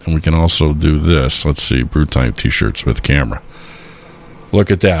that. And we can also do this. Let's see, Brew Time t-shirts with camera. Look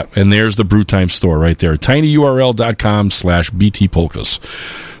at that. And there's the Brew Time store right there. tinyurl.com/BTPolkas.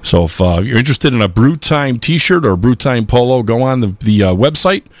 So if you're interested in a Brew Time t-shirt or a Brew Time polo, go on the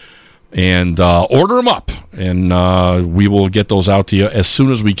website and order them up. And we will get those out to you as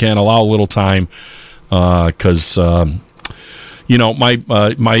soon as we can. Allow a little time because...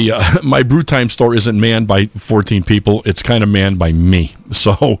 my Brew Time store isn't manned by 14 people. It's kind of manned by me.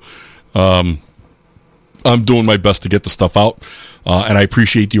 So I'm doing my best to get the stuff out. And I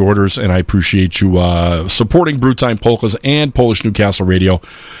appreciate the orders, and I appreciate you supporting Brew Time Polkas and Polish Newcastle Radio.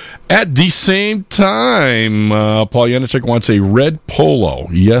 At the same time, Paul Janacek wants a red polo.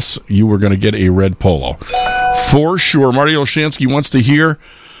 Yes, you were going to get a red polo. For sure. Marty Olshansky wants to hear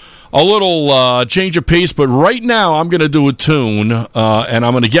a little change of pace, but right now I'm going to do a tune, and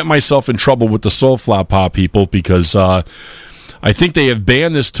I'm going to get myself in trouble with the Soul Flop Pop people because I think they have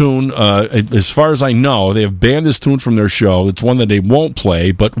banned this tune. As far as I know, they have banned this tune from their show. It's one that they won't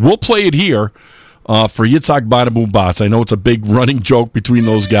play, but we'll play it here for Yitzhak Badabu Bats. I know it's a big running joke between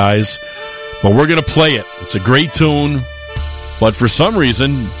those guys, but we're going to play it. It's a great tune, but for some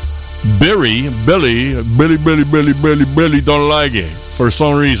reason, Billy don't like it. For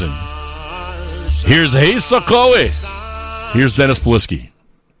some reason. Here's Hey Sokoe. Here's Dennis Polisky.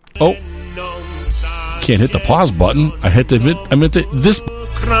 Oh. Can't hit the pause button. I meant to this.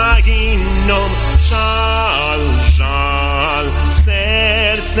 Ukrainą żal,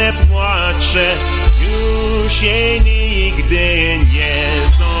 serce płacze, już jej nigdy nie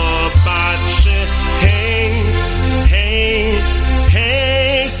zobaczy. Hej, hej,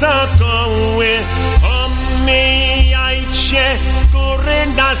 hej, sokoły, omijajcie góry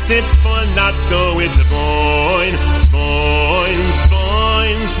nasyp ponad doły. Dzwoń, dzwoń, dzwoń,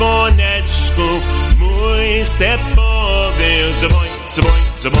 dzwoneczku, mój stepowy, dzwoń, dzwoń,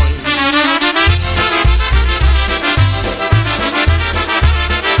 dzwoń.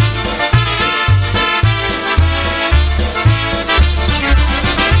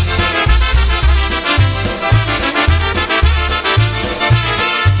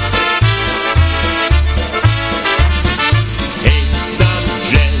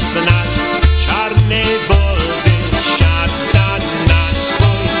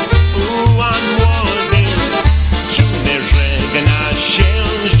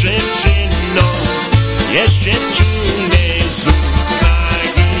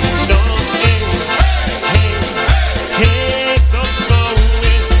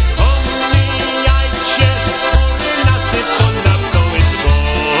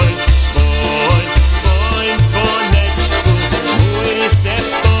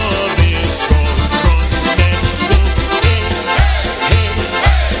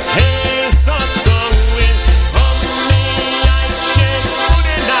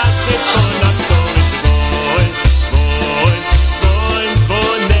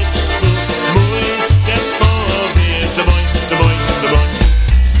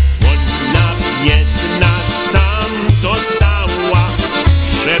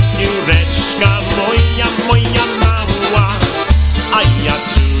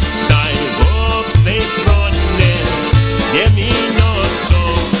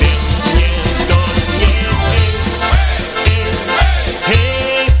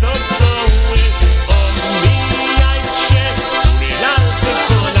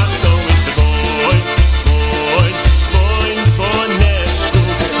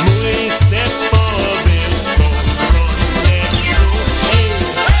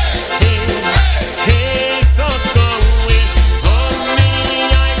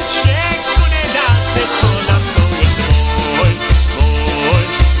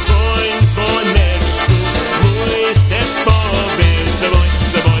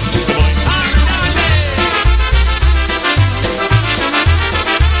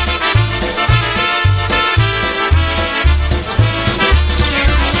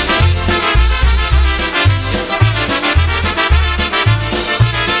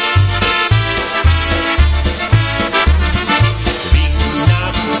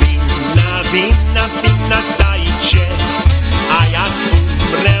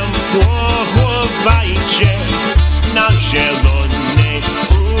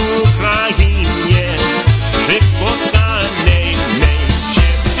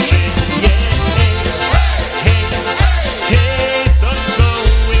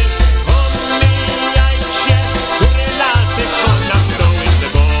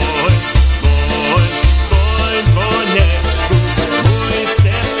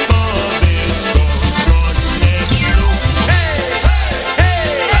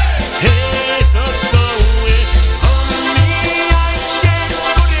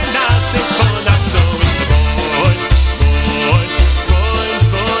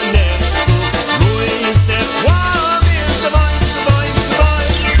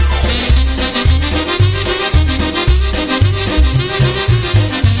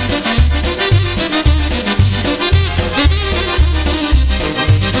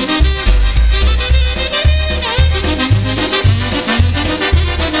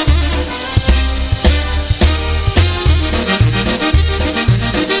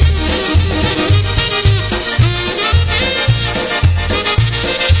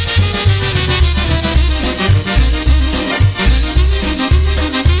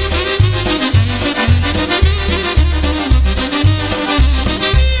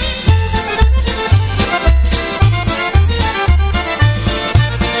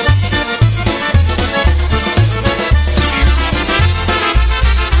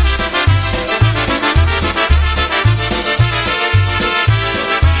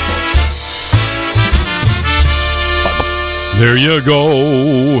 There you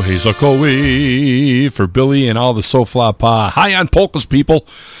go. Hey, Zokoe for Billy and all the Sofla. Hi on Polkas, people.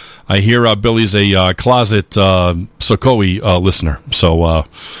 I hear Billy's a closet Zokoe listener. So,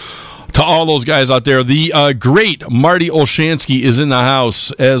 to all those guys out there, the great Marty Olshansky is in the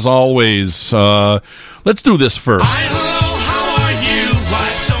house, as always. Let's do this first.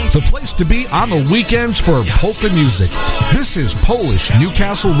 The place to be on the weekends for polka music. This is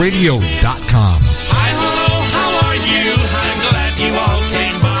PolishNewcastleRadio.com. Hi, hello, how are you? I'm glad you all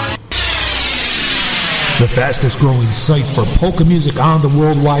came by. The fastest growing site for polka music on the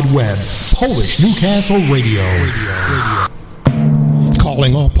World Wide Web. Polish Newcastle Radio.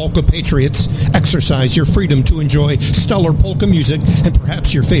 Calling all polka patriots, exercise your freedom to enjoy stellar polka music and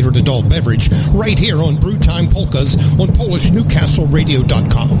perhaps your favorite adult beverage right here on Brewtime Polkas on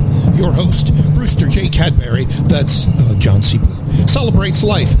PolishNewcastleRadio.com. Your host, Brewster J. Cadbury, that's John Siebel, celebrates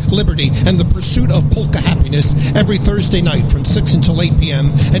life, liberty, and the pursuit of polka happiness every Thursday night from 6 until 8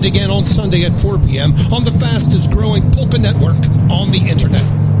 p.m. and again on Sunday at 4 p.m. on the fastest growing polka network on the internet.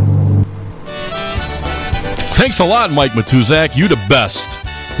 Thanks a lot, Mike Matuzak. You the best.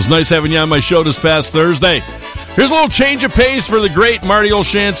 It was nice having you on my show this past Thursday. Here's a little change of pace for the great Marty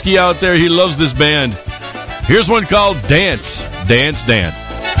Olshansky out there. He loves this band. Here's one called Dance, Dance, Dance.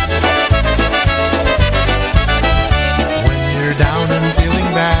 When you're down and feeling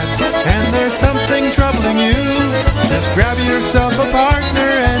bad, and there's something troubling you, just grab yourself a partner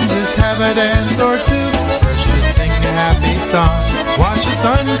and just have a dance or two. First you sing a happy song, watch the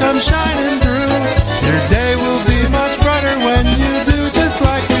sun come shining through. Your day will be much brighter when you do just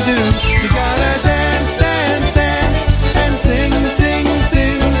like we do. You gotta dance, dance, dance, and sing, sing,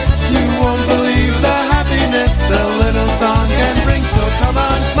 sing. You won't believe the happiness a little song can bring. So come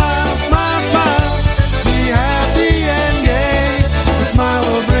on, smile, smile, smile. Be happy and gay. The smile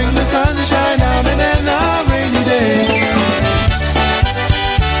will bring the sunshine out and end the rainy day.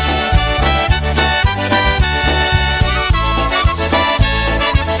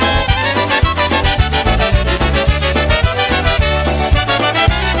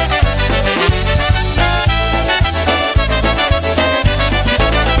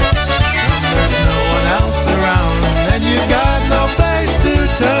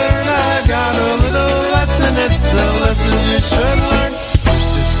 You should learn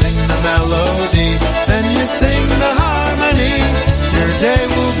to sing the melody, then you sing the harmony. Your day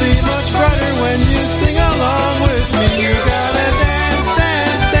will be much brighter when you sing along with me. You gotta dance,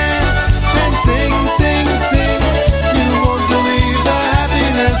 dance, dance, and sing, sing, sing. You won't believe the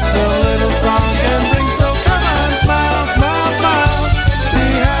happiness a little song can bring. So come on, smile, smile, smile. Be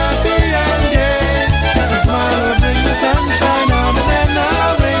happy and gay. The smile will bring the sunshine on and then the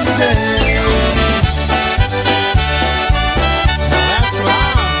rainy day.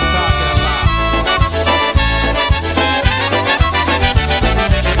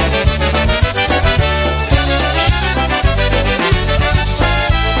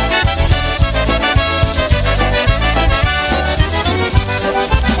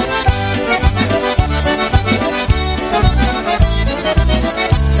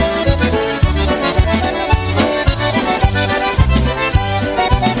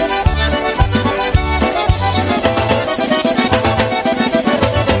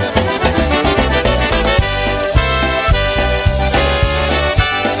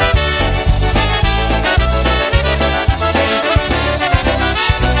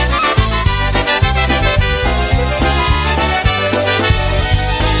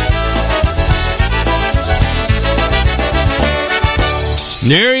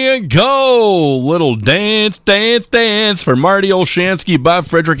 There you go. Little dance, dance, dance for Marty Olshansky. Bob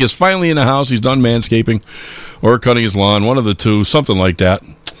Frederick is finally in the house. He's done manscaping or cutting his lawn. One of the two, something like that.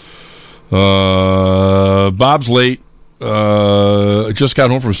 Bob's late. Just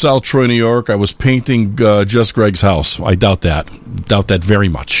got home from South Troy, New York. I was painting Just Greg's house. I doubt that. Doubt that very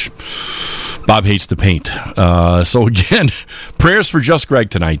much. Bob hates to paint. So again, prayers for Just Greg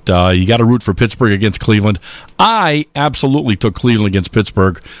tonight. You got to root for Pittsburgh against Cleveland. I absolutely took Cleveland against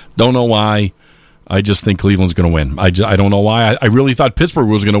Pittsburgh. Don't know why. I just think Cleveland's going to win. I don't know why. I really thought Pittsburgh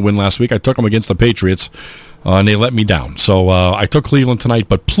was going to win last week. I took them against the Patriots, and they let me down. So I took Cleveland tonight.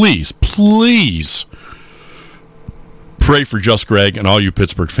 But please, please pray for Just Greg and all you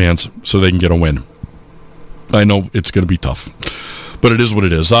Pittsburgh fans so they can get a win. I know it's going to be tough, but it is what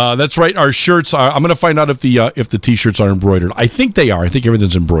it is. That's right. Our shirts are. I'm going to find out if the T-shirts are embroidered. I think they are. I think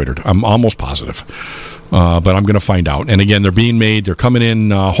everything's embroidered. I'm almost positive, but I'm going to find out. And again, they're being made. They're coming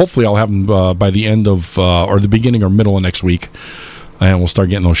in. Hopefully, I'll have them by the end of or the beginning or middle of next week, and we'll start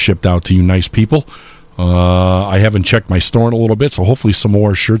getting those shipped out to you nice people. I haven't checked my store in a little bit, so hopefully some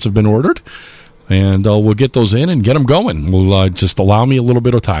more shirts have been ordered. And we'll get those in and get them going. We'll just allow me a little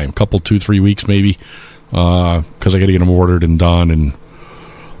bit of time, couple, 2-3 weeks maybe, because I got to get them ordered and done and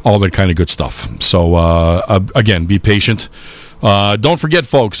all that kind of good stuff. So, again, be patient. Don't forget,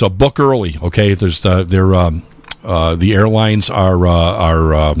 folks, book early, okay? There's the airlines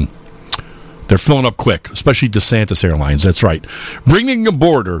are they're filling up quick, especially DeSantis Airlines. That's right. Bringing a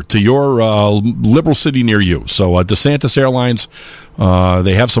border to your liberal city near you. So DeSantis Airlines,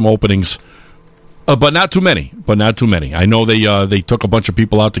 they have some openings, but not too many. I know they took a bunch of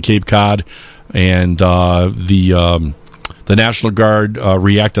people out to Cape Cod, and the National Guard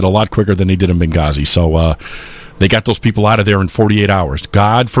reacted a lot quicker than they did in Benghazi. So they got those people out of there in 48 hours.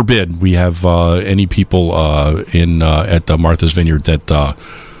 God forbid we have any people at Martha's Vineyard that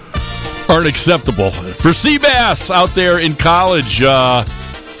aren't acceptable. For Seabass out there in college, they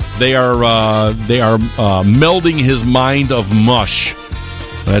are melding his mind of mush.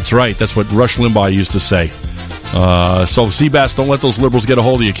 That's right. That's what Rush Limbaugh used to say. So Seabass, don't let those liberals get a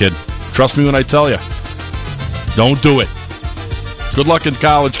hold of you, kid. Trust me when I tell you. Don't do it. Good luck in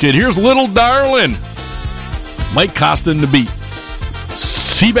college, kid. Here's Little Darlin'. Mike Costa in the beat.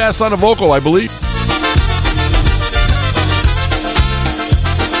 Seabass on a vocal, I believe.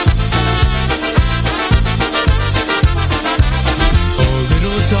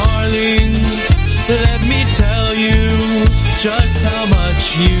 Darling, let me tell you just how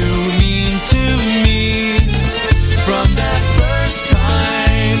much you mean to me. From that first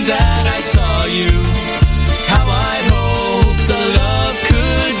time that I saw you, how I hoped a love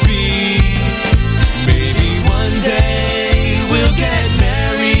could be. Maybe one day we'll get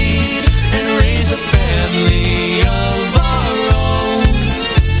married and raise a family of our own.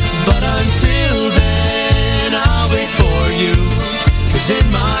 But until then, I'll wait for you. 'Cause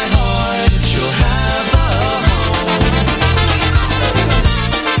in my heart you'll have a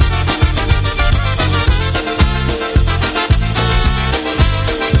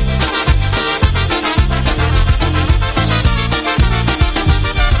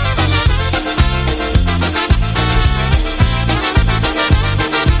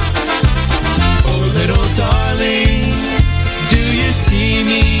Oh, little darling, do you see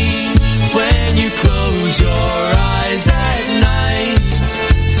me when you close your eyes at night?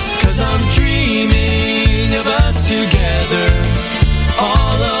 'Cause I'm dreaming of us together,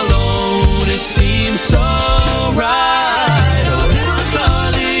 all alone, it seems so right. Oh, little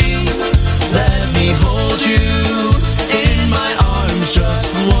darling, let me hold you in my arms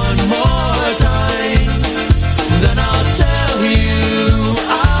just one more time. Then I'll tell you,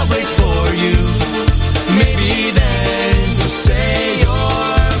 I'll wait for you. Maybe then you'll say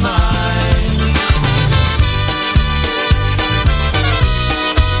you're mine.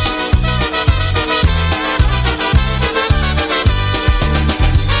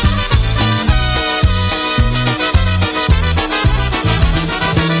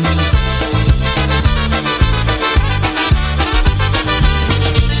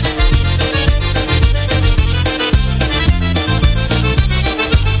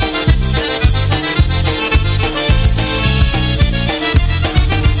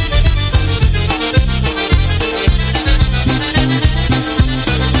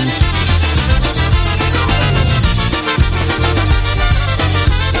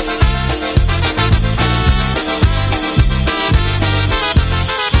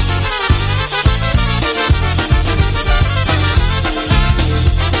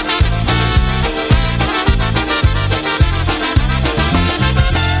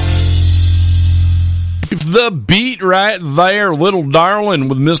 The beat right there, Little Darlin'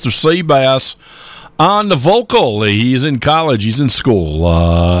 with Mr. Seabass on the vocal. He's in college. He's in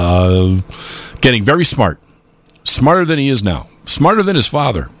school. Getting very smart. Smarter than he is now. Smarter than his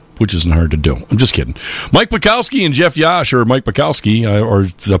father, which isn't hard to do. I'm just kidding. Mike Bukowski and Jeff Yash, or Mike Bukowski, or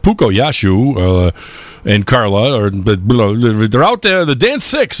the Puko Yashu, and Carla, they're out there. The Dance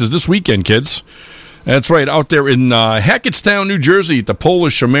 6 is this weekend, kids. That's right, out there in Hackettstown, New Jersey, at the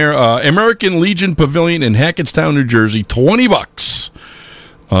Polish American Legion Pavilion in Hackettstown, New Jersey. $20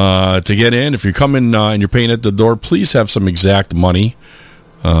 to get in. If you're coming and you're paying at the door, please have some exact money.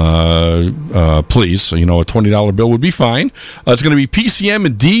 Please, a $20 bill would be fine. It's going to be PCM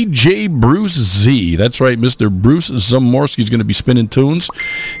and DJ Bruce Z. That's right, Mr. Bruce Zamorski is going to be spinning tunes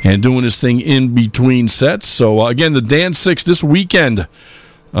and doing his thing in between sets. So, again, the Dance 6 this weekend.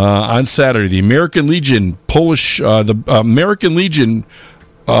 On Saturday, the American Legion American Legion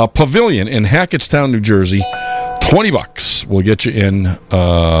Pavilion in Hackettstown, New Jersey. $20 will get you in,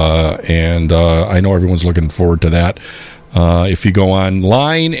 and I know everyone's looking forward to that. If you go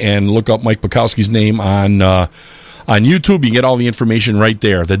online and look up Mike Bukowski's name on on YouTube. You can get all the information right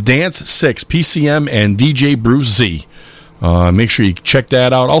there. The Dance 6, PCM, and DJ Brew Z. Make sure you check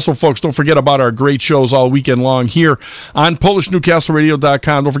that out. Also, folks, don't forget about our great shows all weekend long here on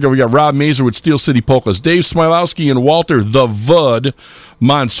PolishNewcastleRadio.com. Don't forget, we got Rob Mazer with Steel City Polkas, Dave Smilowski and Walter the Vud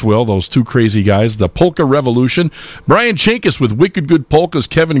Monswill, those two crazy guys, the Polka Revolution, Brian Chankis with Wicked Good Polkas,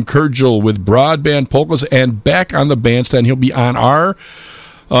 Kevin Kurgel with Broadband Polkas, and back on the bandstand. He'll be on our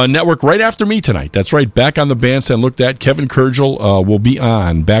network right after me tonight. That's right, back on the bandstand. Looked at Kevin Kurgel will be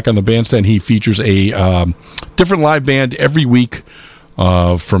on back on the bandstand. He features a different live band every week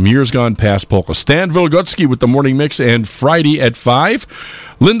from years gone past. Polka. Stan Vilgotsky with the morning mix, and Friday at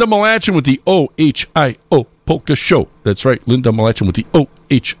 5, Linda Malachin with the OHIO Polka Show. That's right, Linda Malachin with the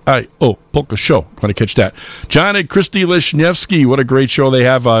OHIO Polka Show. Want to catch that? John and Christy Lishniewski. What a great show they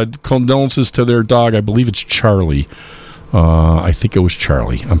have. Condolences to their dog. I believe it's Charlie. I think it was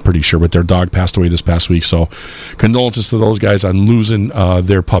Charlie, I'm pretty sure, but their dog passed away this past week, so condolences to those guys on losing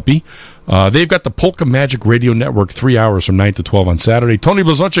their puppy. They've got the Polka Magic Radio Network 3 hours from 9 to 12 on Saturday. Tony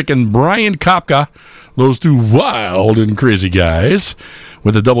Blazonczyk and Brian Kopka, those two wild and crazy guys,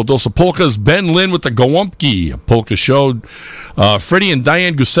 with a double dose of polkas. Ben Lynn with the Gołąbki Polka Show. Freddie and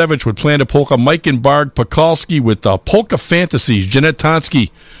Diane Gusevich with Planet Polka. Mike and Barg Pekalski with Polka Fantasies. Jeanette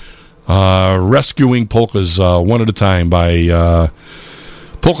Tonsky rescuing polkas one at a time by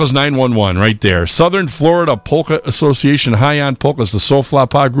Polkas 911 right there. Southern Florida Polka Association High on Polkas, the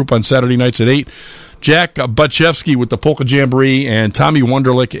Sofla group on Saturday nights at 8. Jack Bachevsky with the Polka Jamboree, and Tommy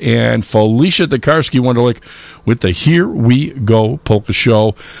Wunderlich and Felicia Dekarski Wunderlich with the Here We Go Polka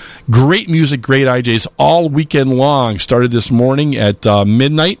Show. Great music, great IJs all weekend long. Started this morning at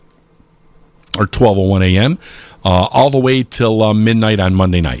midnight or 12:01 a.m. All the way till midnight on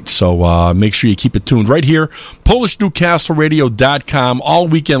Monday night. So make sure you keep it tuned right here, PolishNewcastleRadio.com, all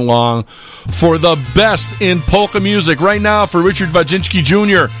weekend long for the best in polka music. Right now for Richard Wajinski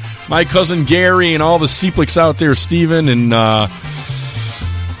Jr., my cousin Gary, and all the Seapliks out there, Steven and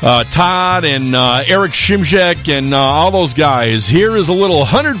Todd and Eric Shimzek and all those guys. Here is a little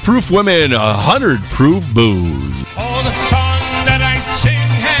 100 Proof Women, 100 Proof Booze. Oh, the song that I sing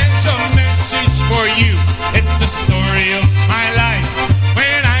has a message for you. It's the story of my life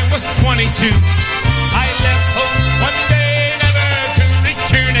when I was 22. I left home one day never to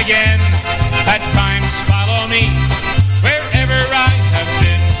return again. Bad times follow me wherever I have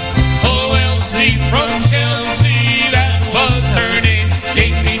been. Oh, Elsie from Chelsea, that was her name,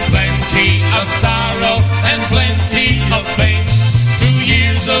 gave me plenty of sorrow and plenty of pain. 2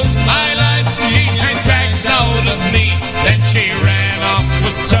 years of my life she had dragged out of me. Then she ran off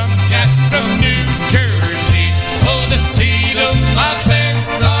with some cat from New Jersey. Oh, the seat of my pants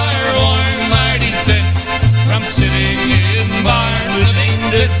are worn mighty thin from sitting in bars living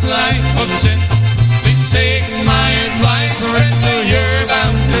this life of sin. Please take my advice, friend, or you're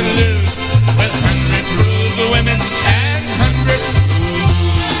bound to lose with 100 Proof Women and 100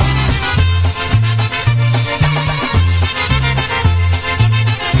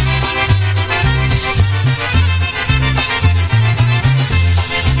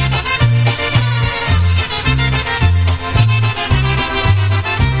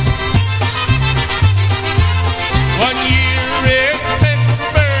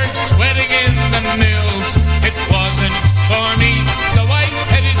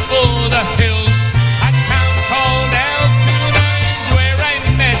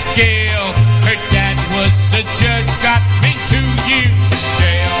 judge got me 2 years in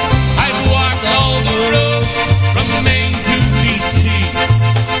jail. I've walked all the roads from Maine to D.C.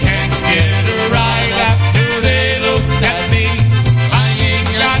 Can't get a ride after they look at me. I ain't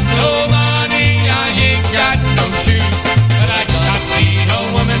got no money, I ain't got no shoes, but I got me a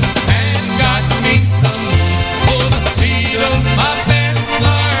woman and got me some booze. Oh, the seat of my pants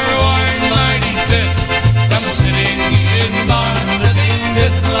are worn mighty thin from sitting in bars living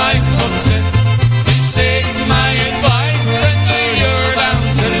this life of sin. Take my advice, and you're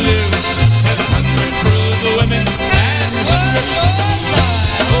bound to lose. 100 Proof Women and 100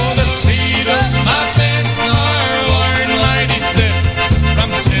 Oh, the seat of my pants are worn mighty thin from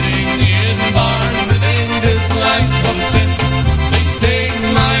sitting in bars living this life of sin. Please take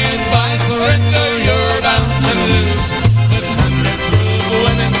my advice, surrender, you're bound to lose. 100 Proof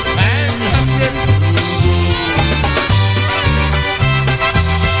Women and 100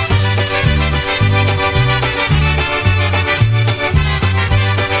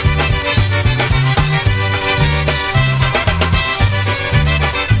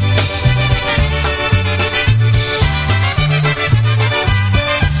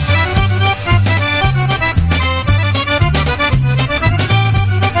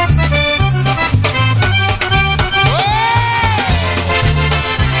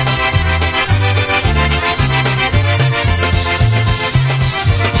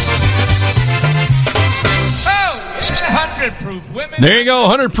 There you go,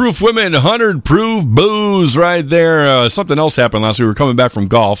 100 Proof Women, 100 Proof Booze right there. Something else happened last week. We were coming back from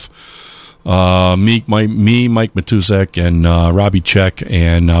golf. Mike Matusek, and Robbie Check,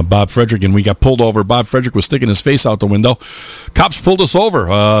 and Bob Frederick, and we got pulled over. Bob Frederick was sticking his face out the window. Cops pulled us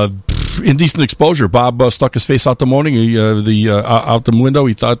over. Indecent exposure. Bob stuck his face out the morning, out the window.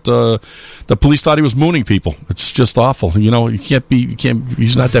 He thought the police thought he was mooning people. It's just awful. You know,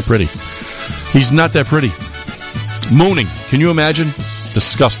 he's not that pretty. He's not that pretty. Mooning. Can you imagine?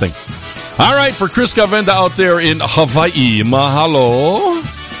 Disgusting. All right, for Chris Gavenda out there in Hawaii, mahalo.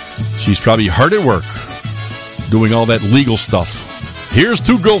 She's probably hard at work doing all that legal stuff. Here's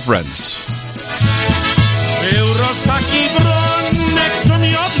Two Girlfriends.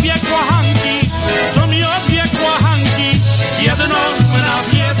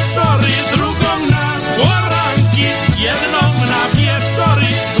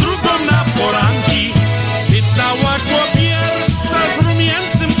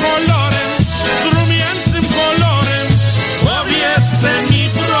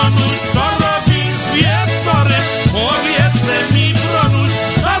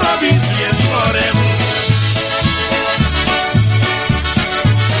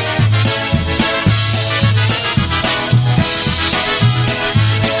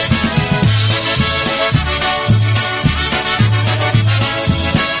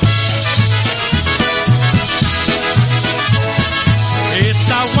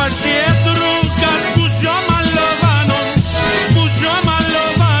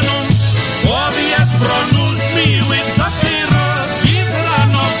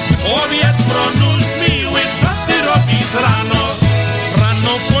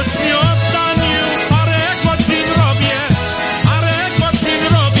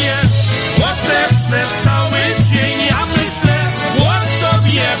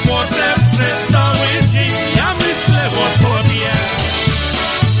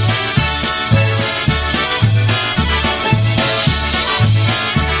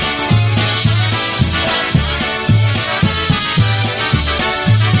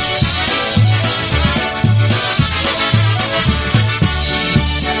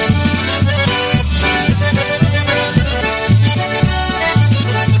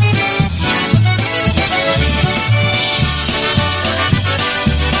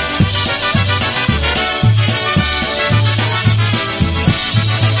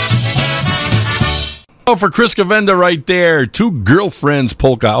 For Chris Gavenda right there. Two Girlfriends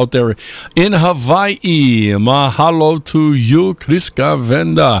polka out there in Hawaii. Mahalo to you, Chris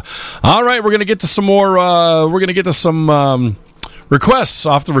Gavenda. All right, we're going to get to some more, requests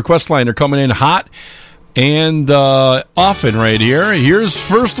off the request line. They're coming in hot and often right here. Here's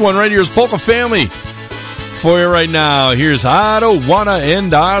first one right here is Polka Family for you right now. Here's I Don't Wanna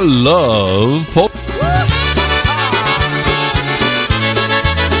End Our Love. Polka.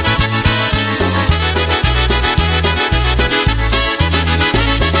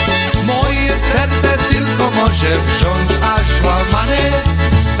 Może wziąć aż łamany.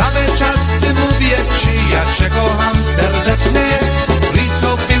 Same czasy mówię ci, ja cię kocham serdecznie.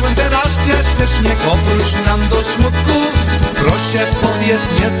 Blisko piłem teraz, nie chcesz mnie, oprócz nam do smutku. Proszę powiedz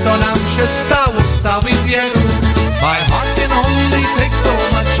mnie, co nam się stało w całym wieku. My heart can only take so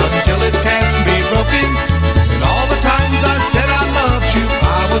much until it can be broken. And all the times I said I loved you,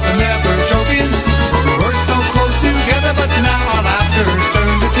 I was never joking. We were so close together, but now our laughter's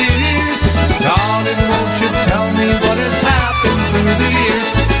turned to tears. Darling, won't you tell me what has happened through the years?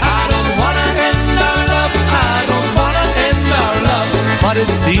 I don't wanna end our love, I don't wanna end our love. But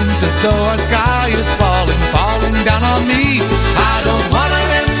it seems as though our sky is falling, falling down on me. I don't wanna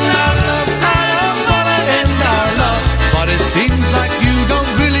end our love, I don't wanna end our love. But it seems like you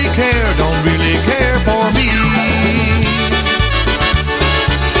don't really care for me.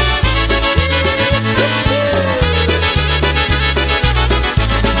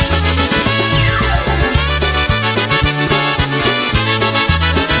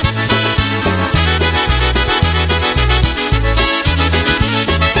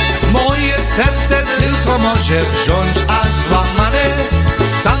 Serce tylko może wziąć, a złamane.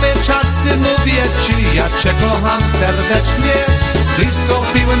 Same czasy mówię ci, ja cię kocham serdecznie. Blisko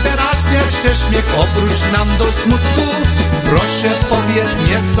piłem teraz, nie chcesz mnie, oprócz nam do smutku. Proszę powiedz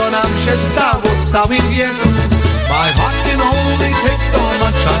mnie, co nam się stało w całym wieku. My heart can only take so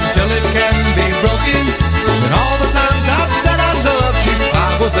much until it can be broken. And all the times I've said I loved you,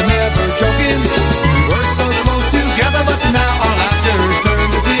 I was never joking. We were so close together, but now our laughter's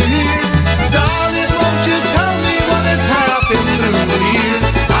turned to tears. Darling, won't you tell me what has happened through the years?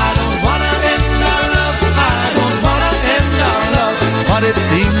 I don't wanna end our love, I don't wanna end our love. But it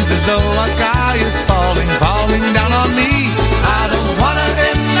seems as though our sky is falling, falling down on me. I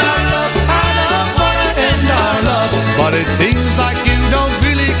it seems like you don't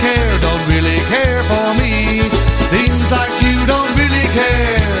really care for me. Seems like you don't really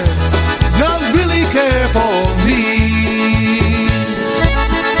care for me.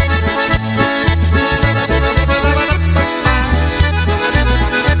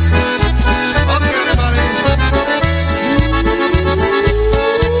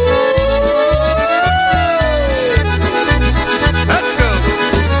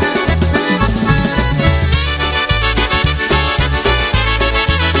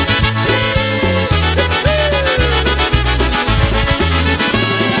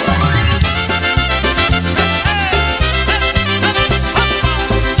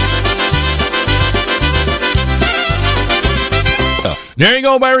 There you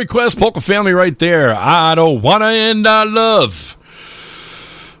go, by request, Polka Family right there. I don't wanna end our love.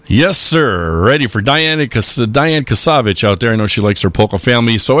 Yes, sir. Ready for Diane Kasavich out there. I know she likes her Polka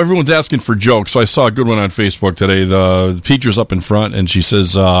Family. So everyone's asking for jokes. So I saw a good one on Facebook today. The teacher's up in front, and she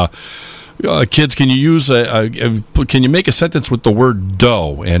says, kids, can you make a sentence with the word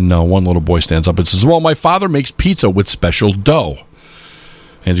dough? And one little boy stands up and says, well, my father makes pizza with special dough.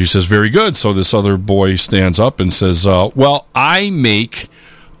 And she says, very good. So this other boy stands up and says, well, I make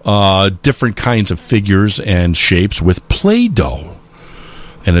different kinds of figures and shapes with Play-Doh.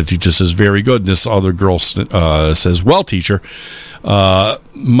 And the teacher says, very good. And this other girl says, well, teacher,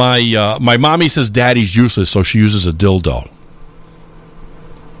 my mommy says daddy's useless, so she uses a dildo.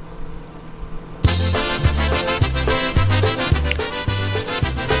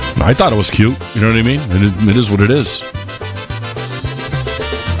 I thought it was cute. You know what I mean? It is what it is.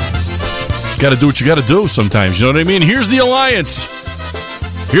 Got to do what you got to do sometimes. You know what I mean? Here's the Alliance.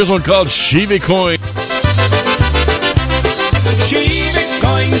 Here's one called Shiva Coin. Shiva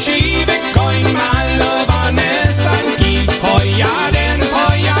Coin, malowane sanki. Pojaden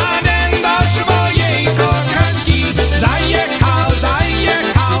do swojej kochanki. Zajechał,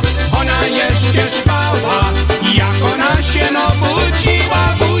 ona jeszcze śpała. Jak ona się obudziła,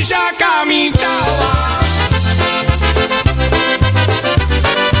 buziakami dała.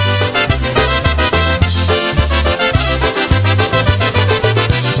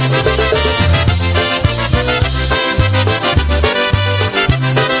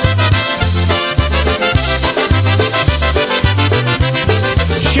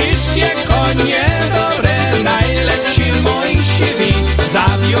 Wszystkie konie dobre, najlepszy mój siwi.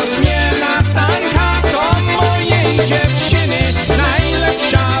 Zawiózł mnie na sankach do mojej dziewczyny.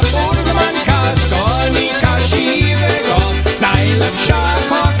 Najlepsza burmanka z konika siwego. Najlepsza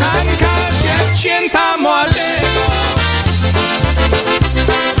kochanka dziewczęta młodego.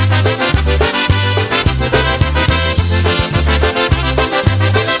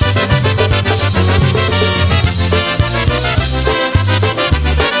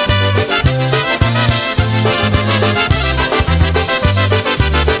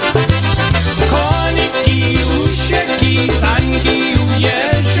 Sanki u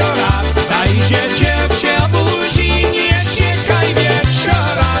jeziora, dajże dziewczę budzi, nie czekaj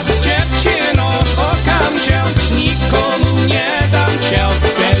wieczora. Dziewczyno, kocham cię, nikomu nie dam cię,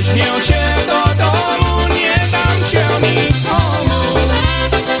 weźmię cię do domu, nie dam cię nikomu.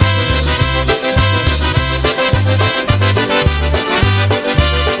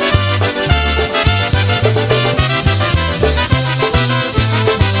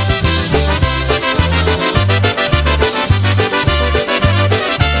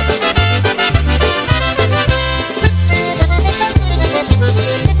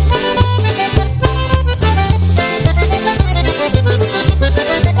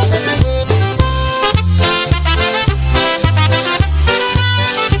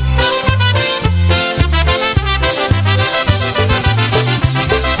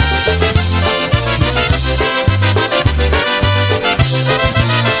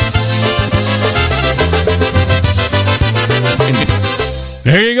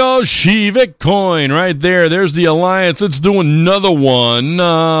 There you go, Shiva Coin right there. There's the Alliance. Let's do another one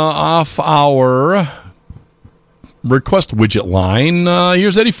off our request widget line.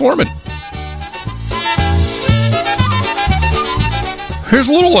 Here's Eddie Foreman. Here's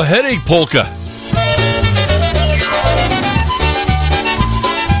a little headache polka.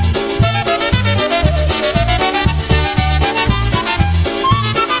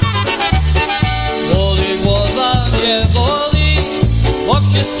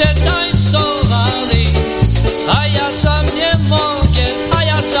 Wszyscy tańcowali, a ja sam nie mogę,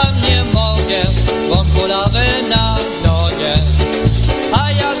 bo kulawy na nogę.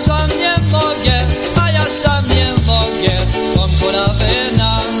 A ja sam nie mogę, bo kulawy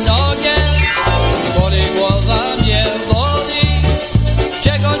na nogę. Boli głowa mnie boli,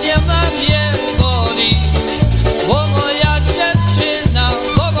 czego nie mam, mnie boli, bo moje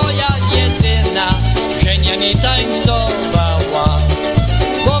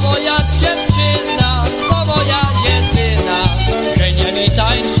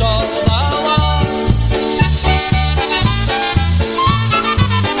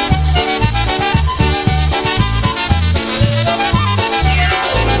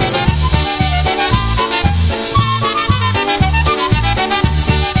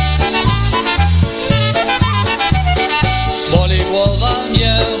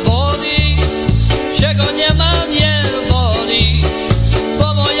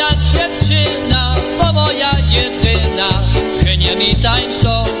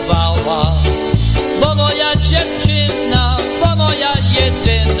tańcowała. Bo moja dziewczyna, bo moja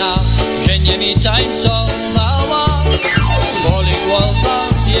jedyna, że nie mi tańcowała. Boli głowa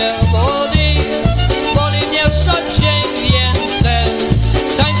mnie, boli mnie w sobie więcej.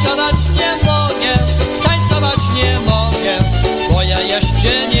 Tańcować nie mogę, bo ja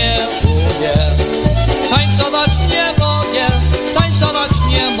jeszcze nie umiem. Tańcować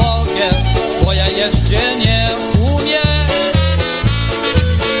nie mogę, bo ja jeszcze nie umiem.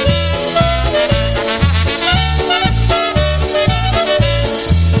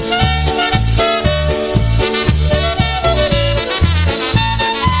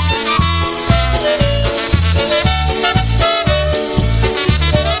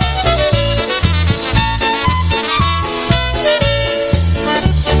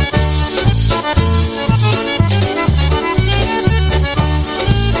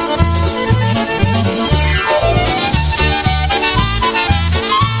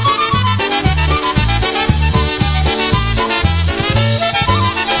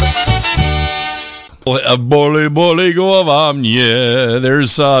 Boli głowa mnie.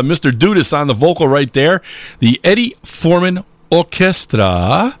 There's Mr. Dudas on the vocal right there. The Eddie Foreman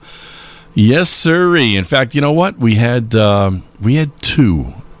Orchestra. Yes, sirree. In fact, you know what? We had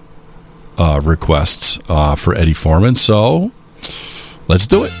two requests for Eddie Foreman, so let's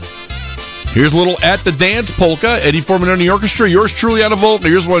do it. Here's a little At the Dance polka. Eddie Foreman on the orchestra. Yours truly on the vocal.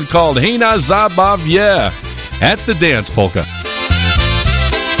 Here's one called Hey Na Zabawia. At the Dance polka.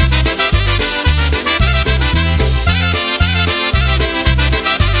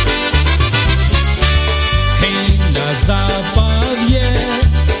 Zabawie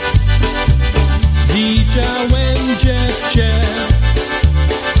widziałem dziewczę,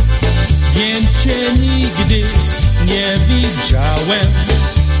 więcej nigdy nie widziałem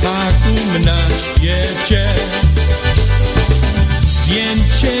taką na świecie.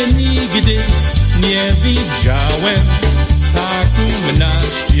 Więcej nigdy nie widziałem taką na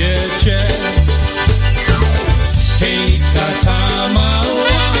świecie. Hej, tata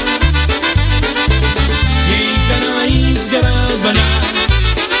mała, zgrabana,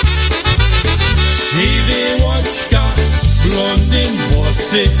 siwe oczka, blondyn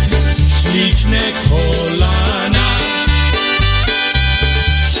włosy, śliczne kolana.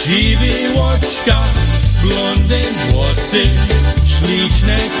 Siwe oczka, blondyn włosy,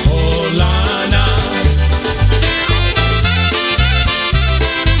 śliczne kolana.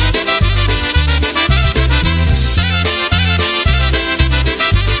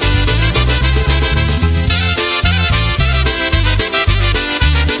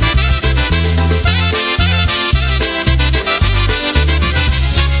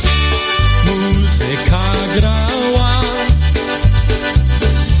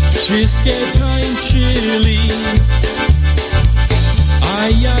 Wszystkie tańczyli, a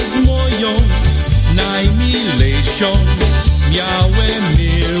ja z moją najmilejszą miałem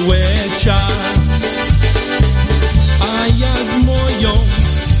miły czas. A ja z moją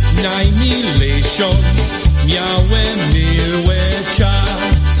najmilejszą miałem miły czas.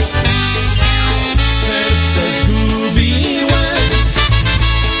 Serce zgubiłem,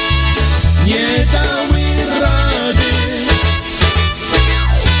 nie dały rady.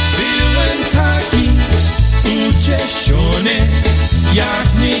 Ucieszony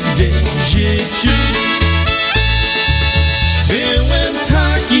jak nigdy w życiu. Byłem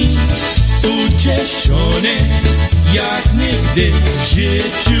taki ucieszony jak nigdy w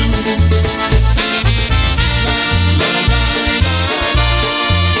życiu.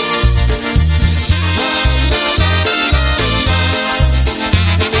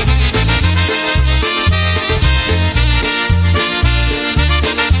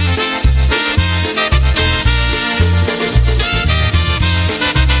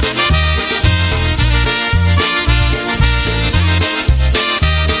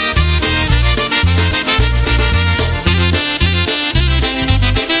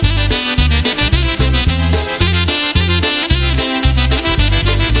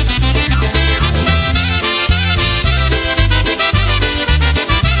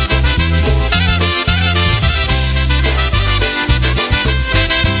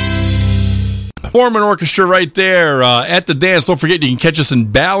 Foreman Orchestra right there at the dance. Don't forget, you can catch us in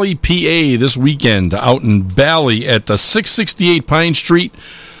Bally, PA this weekend, out in Bally at 668 Pine Street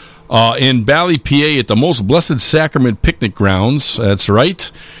in Bally, PA at the Most Blessed Sacrament Picnic Grounds. That's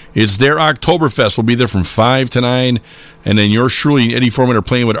right. It's their Oktoberfest. We'll be there from 5 to 9. And then yours truly and Eddie Foreman are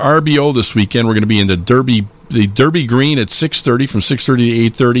playing with RBO this weekend. We're going to be in the Derby Green at 6:30, from 6:30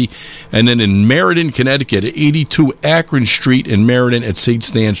 to 8:30. And then in Meriden, Connecticut, at 82 Akron Street in Meriden at St.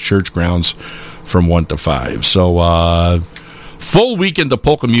 Stan's Church Grounds from 1 to 5. So full weekend of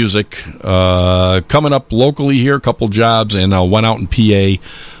polka music coming up locally here, a couple jobs, and one out in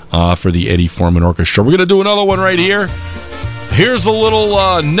PA for the Eddie Foreman Orchestra. We're going to do another one right here. Here's a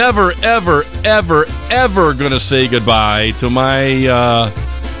little never, ever, ever, ever going to say goodbye to my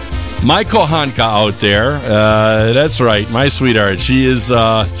my kochanka out there. That's right, my sweetheart. She's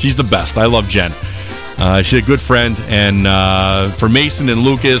the best. I love Jen. She's a good friend, and for Mason and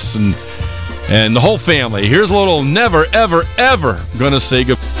Lucas and the whole family. Here's a little never, ever, ever going to say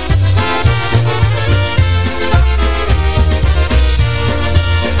goodbye.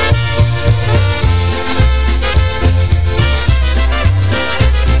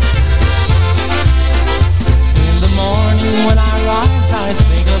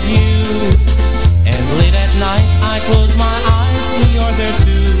 Close my eyes, you're there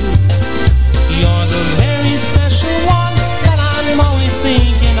too. You're the very special one that I'm always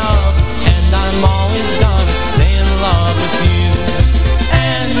thinking of, and I'm always gonna stay in love with you.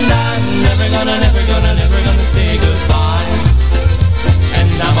 And I'm never gonna say goodbye.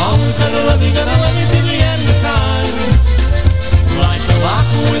 And I'm always gonna love you till the end of time. Like a rock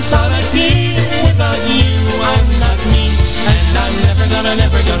without a key, without you I'm not me. And I'm never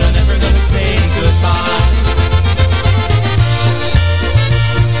gonna say goodbye.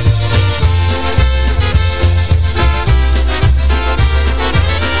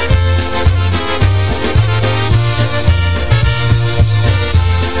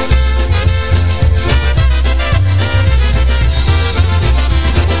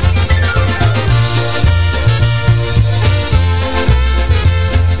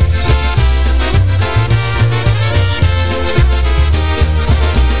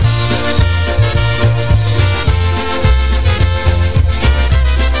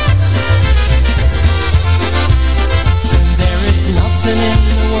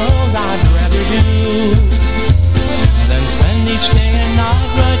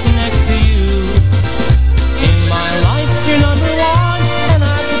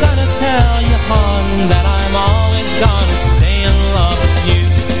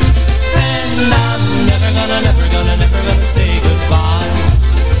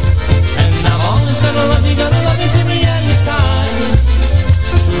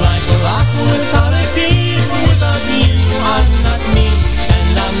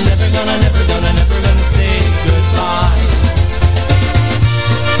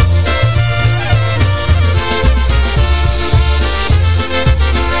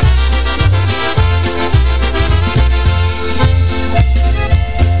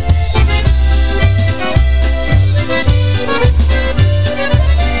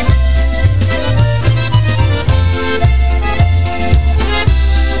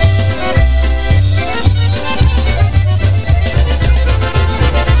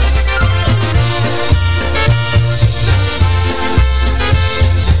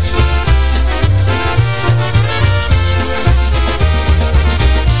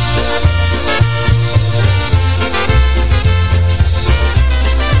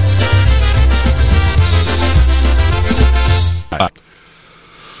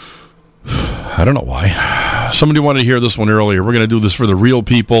 I don't know why. Somebody wanted to hear this one earlier. We're going to do this for the real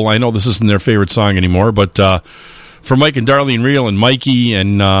people. I know this isn't their favorite song anymore, but for Mike and Darlene Real and Mikey,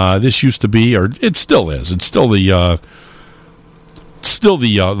 and this used to be, or it still is. It's still the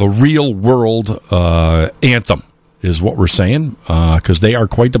real world anthem is what we're saying, because they are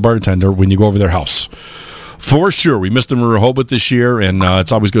quite the bartender when you go over their house. For sure. We missed them in Rehoboth this year, and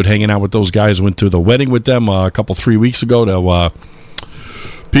it's always good hanging out with those guys. Went to the wedding with them a couple, 3 weeks ago to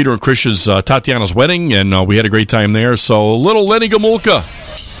Peter and Krish's Tatiana's wedding, and we had a great time there. So, little Lenny Gomulka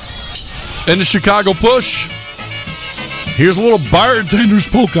and the Chicago Push. Here's a little bartender's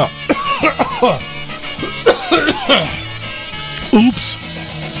polka. Oops.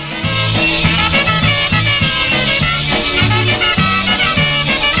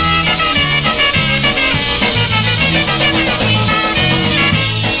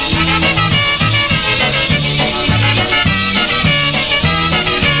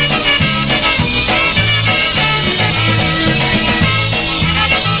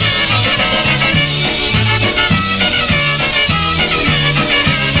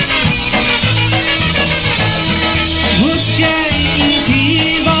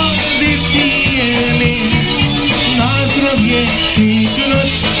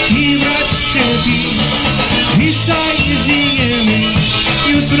 Dzisiaj żyjemy,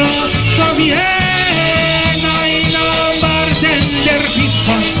 jutro powiemy. Nam bartender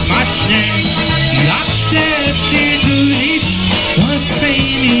piwo smaczne. Jak się przytulisz do swej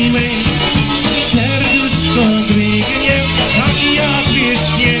miłej, serduszko drgnie, tak jak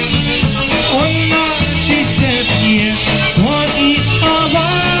wiecznie. Ona ci szepnie, słodko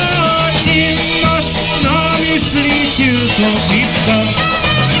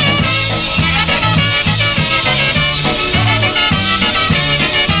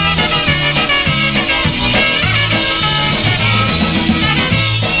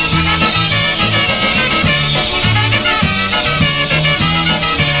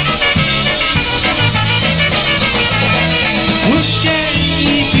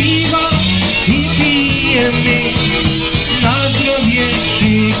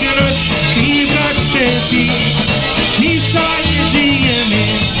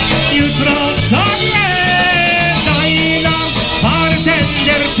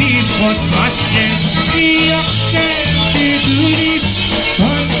tender piwo smacznie i jak szczęście tulisz, to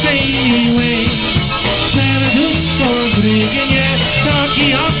stay away. Serduszko brygnie, taki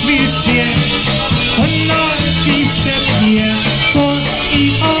jak wiśnie, ona ci szepnie, kot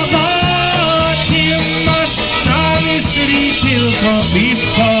i owa, ty masz na myśli tylko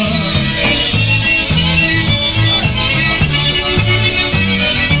piwko.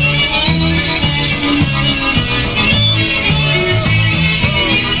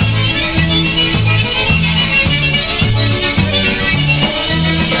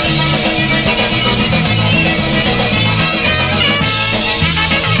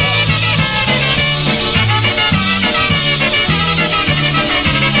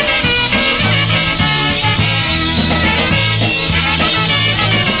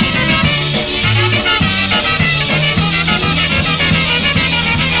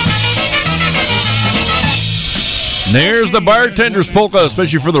 There's the Bartender's Polka,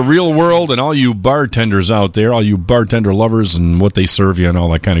 especially for the real world and all you bartenders out there, all you bartender lovers and what they serve you and all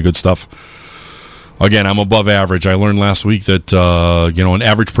that kind of good stuff. Again, I'm above average. I learned last week that, an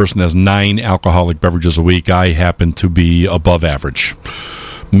average person has 9 alcoholic beverages a week. I happen to be above average.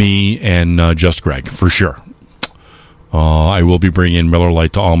 Me and Just Greg, for sure. I will be bringing Miller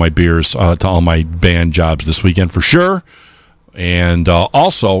Lite to all my beers, to all my band jobs this weekend, for sure. And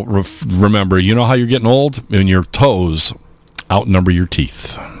also, remember, you know how you're getting old? When your toes outnumber your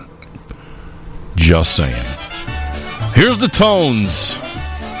teeth. Just saying. Here's the Tones.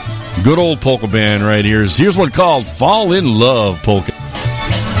 Good old polka band right here. Here's one called Fall in Love Polka.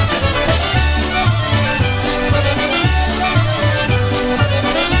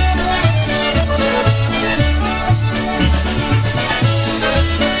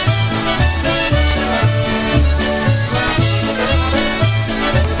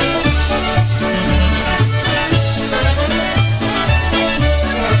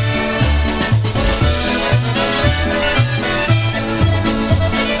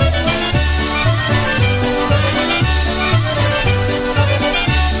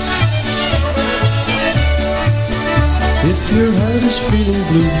 Your heart is feeling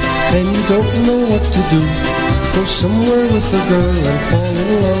blue and you don't know what to do. Go somewhere with a girl and fall in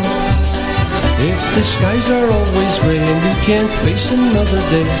love. If the skies are always gray and you can't face another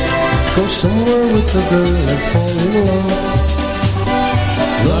day, go somewhere with a girl and fall in love.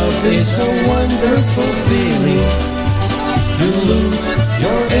 Love is a wonderful feeling. You lose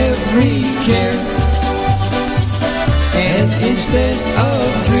your every care, and instead of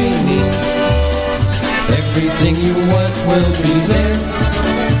dreaming, everything you want will be there.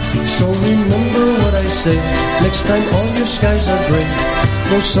 So remember what I say, next time all your skies are gray,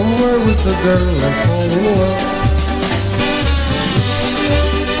 go somewhere with a girl and fall in love.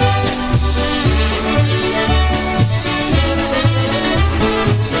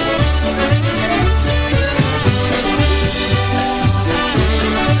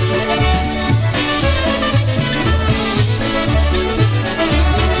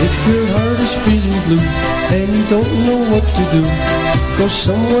 If your heart is feeling blue and you don't know what to do, go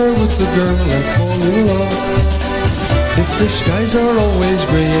somewhere with a girl and fall in love. If the skies are always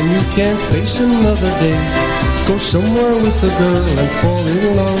gray and you can't face another day, go somewhere with a girl and fall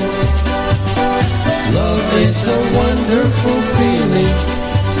in love. Love is a wonderful feeling.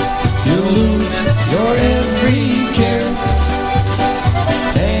 You lose your every care,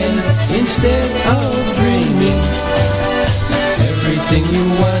 and instead of dreaming, everything you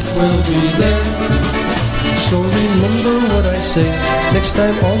want will be there. So remember what I say, next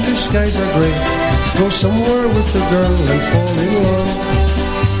time all your skies are gray, go somewhere with a girl and fall in love.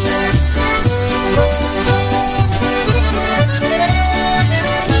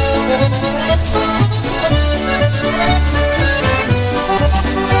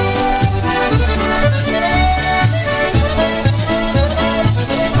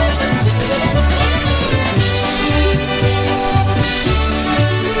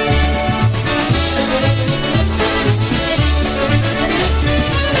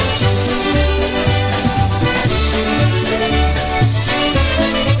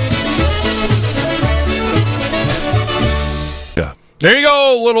 There you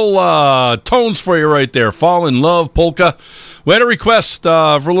go, little tones for you right there. Fall in Love Polka. We had a request for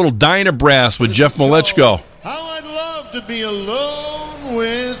a little Dinah Brass with Jeff Malechko. How I'd love to be alone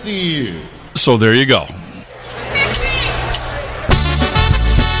with you. So there you go.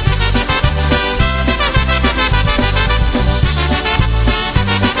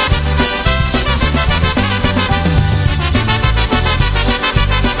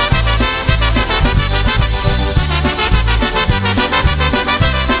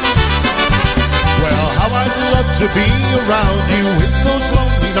 To be around you with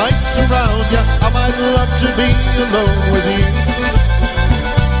nights around you. I might love to be alone with you.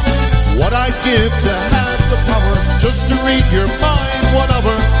 What I'd give to have the power just to read your mind 1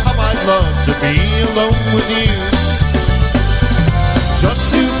 hour. I might love to be alone with you.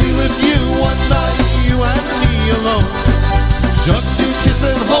 Just to be with you one night, you and me alone. Just to kiss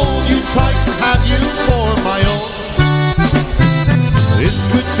and hold you tight and have you for my own. This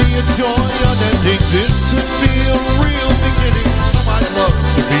could be a joy unending. This could be a real beginning. I might love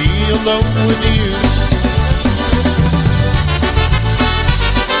to be alone with you.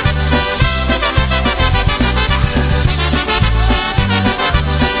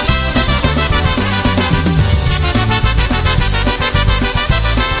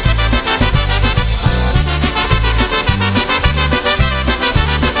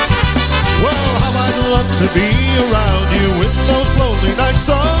 To be around you with those lonely nights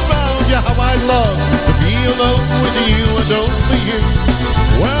around you. How I'd love to be alone with you and only you.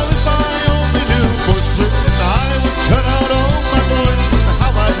 Well, if I only knew for certain, I would cut out all my boys.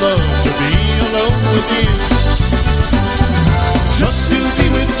 How I'd love to be alone with you. Just to be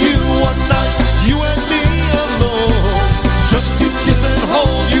with you one night, you and me alone. Just to kiss and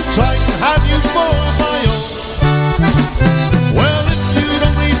hold you tight and have you for my own. Well, if you'd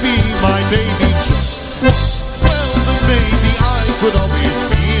only be my baby just once, well then maybe I could always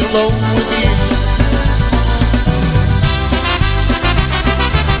be alone with you.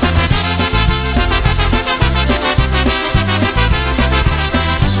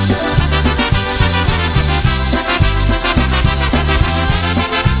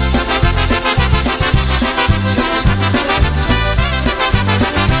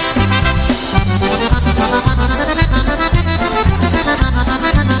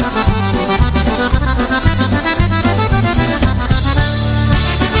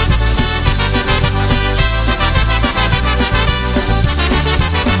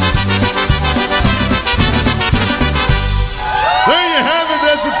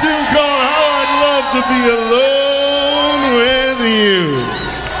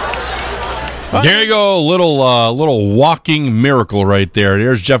 There you go, little walking miracle right there.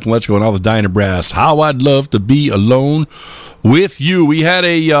 There's Jeff Mleczko and all the Dyna Brass. How I'd love to be alone with you. We had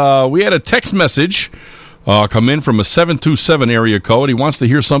a text message come in from a 727 area code. He wants to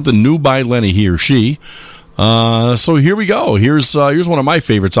hear something new by Lenny, he or she. So here we go. Here's one of my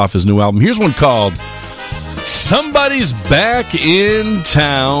favorites off his new album. Here's one called Somebody's Back in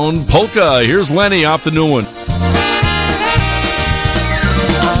Town Polka. Here's Lenny off the new one.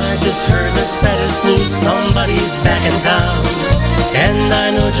 Just heard the saddest news, somebody's back in town, and I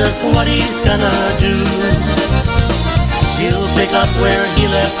know just what he's gonna do. He'll pick up where he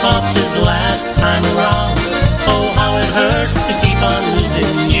left off his last time around. Oh, how it hurts to keep on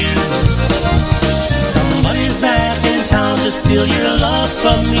losing you. Somebody's back in town to steal your love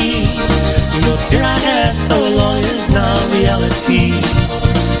from me. The fear I had so long is now reality.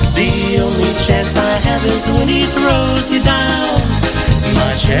 The only chance I have is when he throws you down.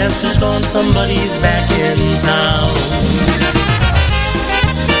 My chance is gone, somebody's back in town.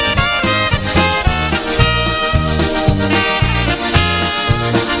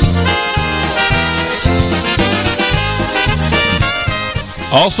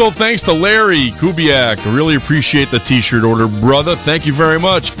 Also, thanks to Larry Kubiak. I really appreciate the t-shirt order, brother. Thank you very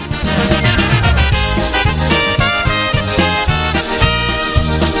much.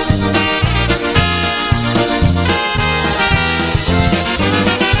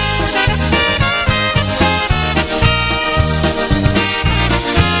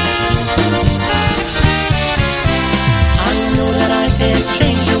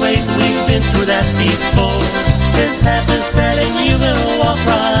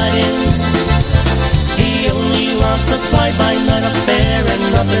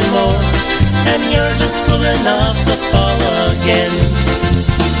 Enough to fall again.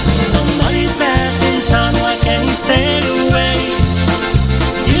 Somebody's back in town, why can't he stay away?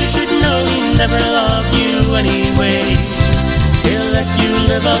 You should know he never loved you anyway. He'll let you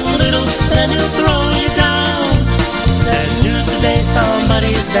live a little, then he'll throw you down. Sad news today,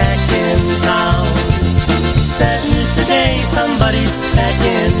 somebody's back in town. Sad news today, somebody's back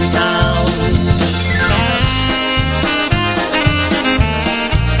in town.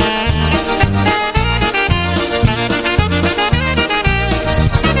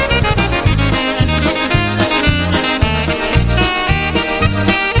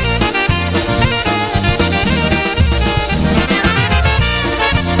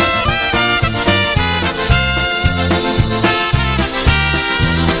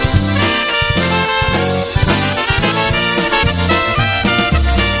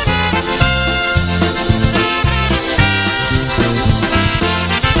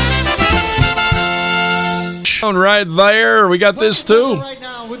 Right there. We got this too. Right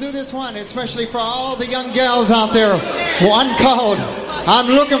now, we'll do this one, especially for all the young gals out there. One called I'm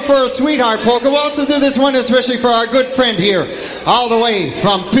Looking for a Sweetheart polka. We'll also do this one, especially for our good friend here, all the way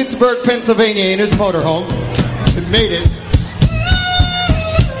from Pittsburgh, Pennsylvania, in his motorhome. It made it.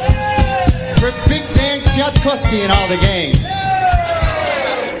 For Big Dan Kwiatkowski and all the gang.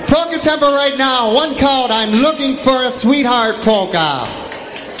 Polka tempo right now. One called I'm Looking for a Sweetheart polka.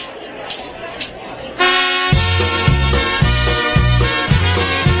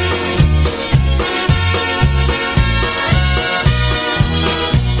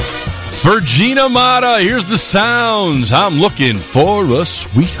 Virginia Mata, here's the sounds. I'm looking for a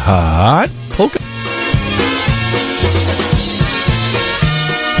sweetheart polka.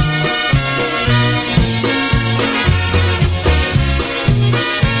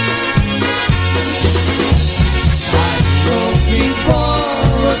 Looking for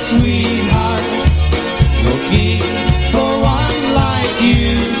a sweetheart, looking for one like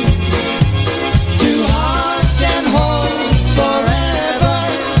you, to hug and hold forever,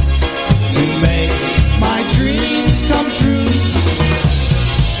 to make my dreams come true.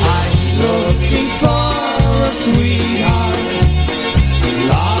 I'm looking for a sweetheart, to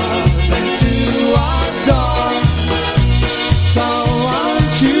love and to adore. So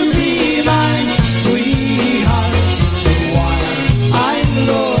won't you be my sweetheart, the one I'm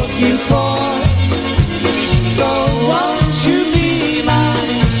looking for? So won't you be my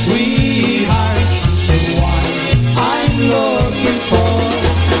sweetheart, the one I'm looking for?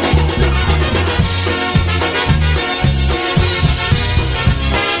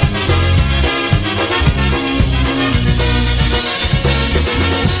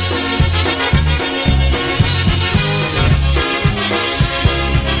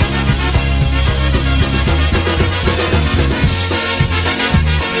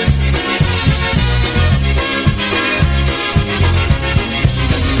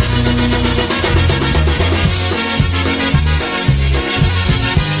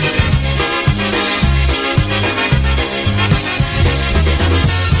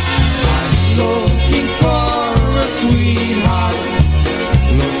 Looking for a sweetheart,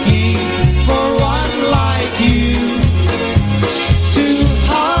 looking for one like you, to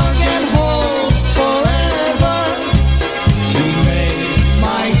hug and hold forever, to make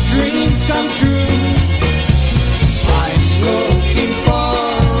my dreams come true. I'm looking for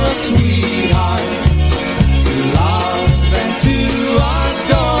a sweetheart, to love and to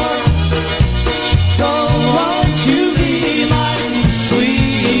adore. So won't you be my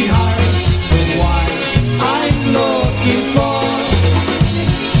sweetheart, the one I'm looking for?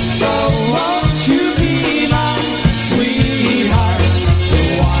 So won't you be my sweetheart, the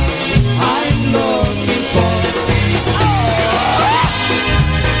one I'm looking for?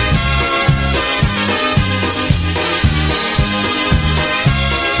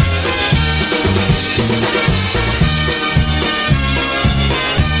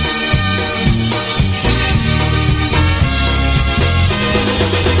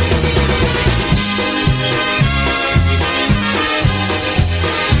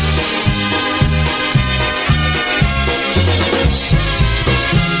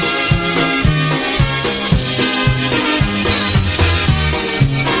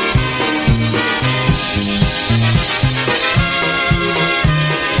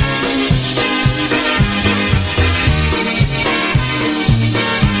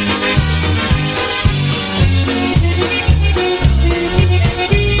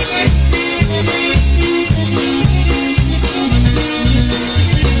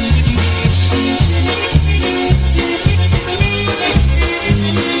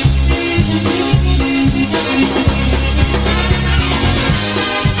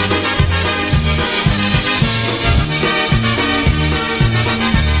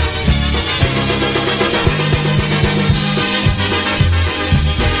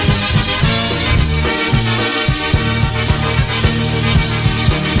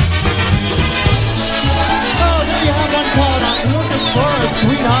 Oh, there you have one called I'm Looking for a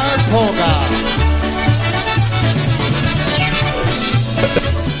Sweetheart polka.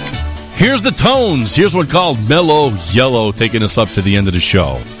 Here's the tones. Here's one called Mellow Yellow, taking us up to the end of the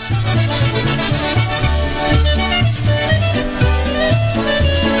show.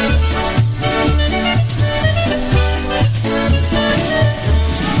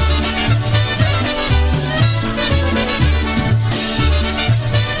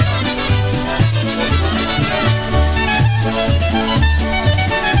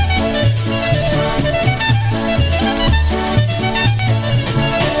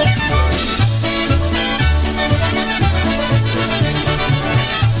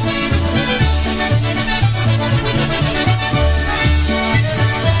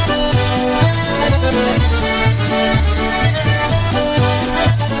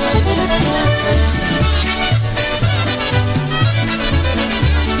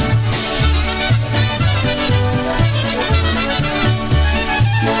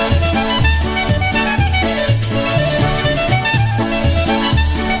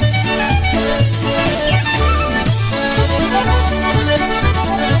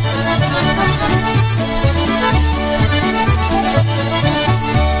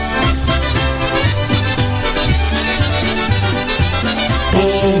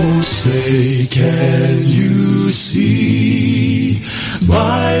 see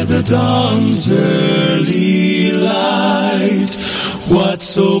by the dawn's early light what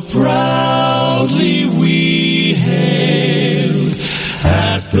so proudly we hailed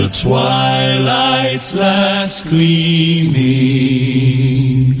at the twilight's last gleaming,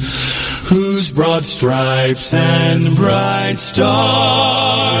 whose broad stripes and bright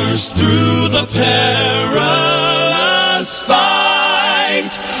stars through the perilous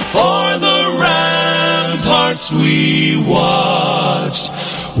fight o'er the ramparts we watched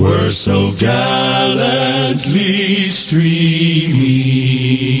were so gallantly streaming,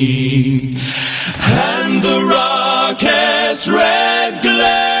 and the rocket's red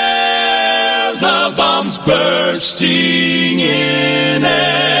glare, the bombs bursting in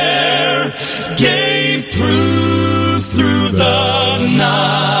air, gave proof through the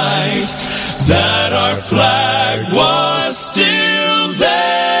night that our flag was still there.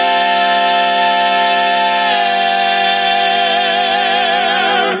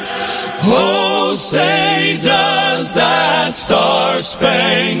 Oh, say does that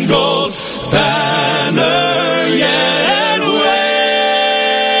star-spangled banner yet wave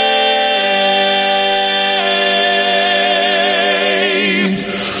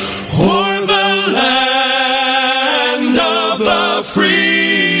o'er the land of the free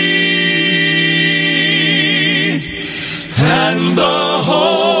and the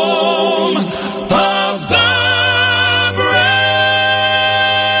home of the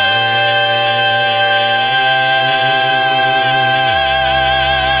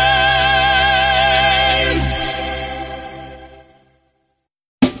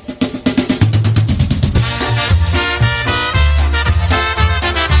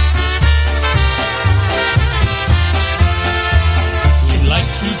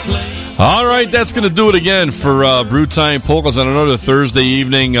All right, that's going to do it again for Brew Time Polkas on another Thursday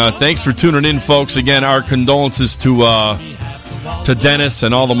evening. Thanks for tuning in, folks. Again, our condolences to Dennis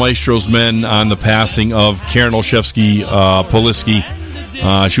and all the Maestro's men on the passing of Karen Olszewski Poliski.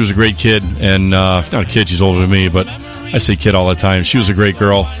 She was a great kid, and not a kid, she's older than me, but I say kid all the time. She was a great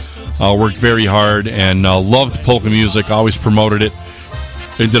girl, worked very hard, and loved polka music, always promoted it,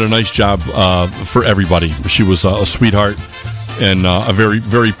 and did a nice job for everybody. She was a sweetheart. And a very,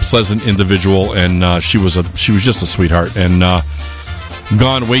 very pleasant individual, and she was just a sweetheart, and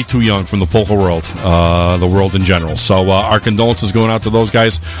gone way too young from the polka world, the world in general. So our condolences going out to those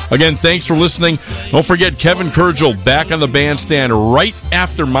guys. Again, thanks for listening. Don't forget Kevin Kurgel back on the bandstand right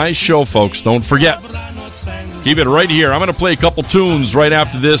after my show, folks. Don't forget. Keep it right here. I'm going to play a couple tunes right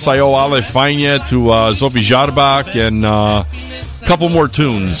after this. I owe Ale Fajnie to Sophie Jarbach, and a couple more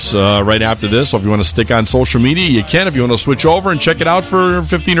tunes right after this. So if you want to stick on social media, you can. If you want to switch over and check it out for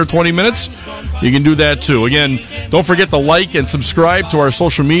 15 or 20 minutes, you can do that too. Again, don't forget to like and subscribe to our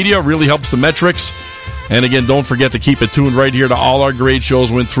social media. It really helps the metrics. And again, don't forget to keep it tuned right here to all our great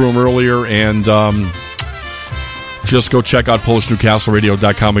shows. Went through them earlier, and just go check out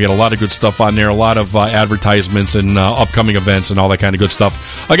PolishNewcastleRadio.com. We got a lot of good stuff on there, a lot of advertisements and upcoming events and all that kind of good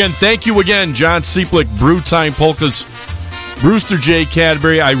stuff. Again, thank you again, John Seplick, Brew Time Polkas, Brewster J.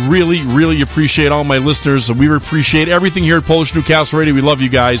 Cadbury. I really, really appreciate all my listeners. We appreciate everything here at Polish Newcastle Radio. We love you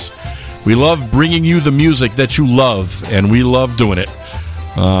guys. We love bringing you the music that you love, and we love doing it.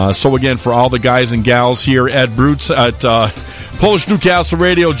 So again, for all the guys and gals here at Polish Newcastle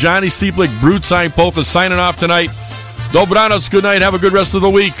Radio, Johnny Seplick, Brew Time Polkas, signing off tonight. Dobranoc, good night, have a good rest of the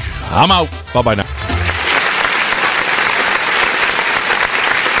week. I'm out. Bye-bye now.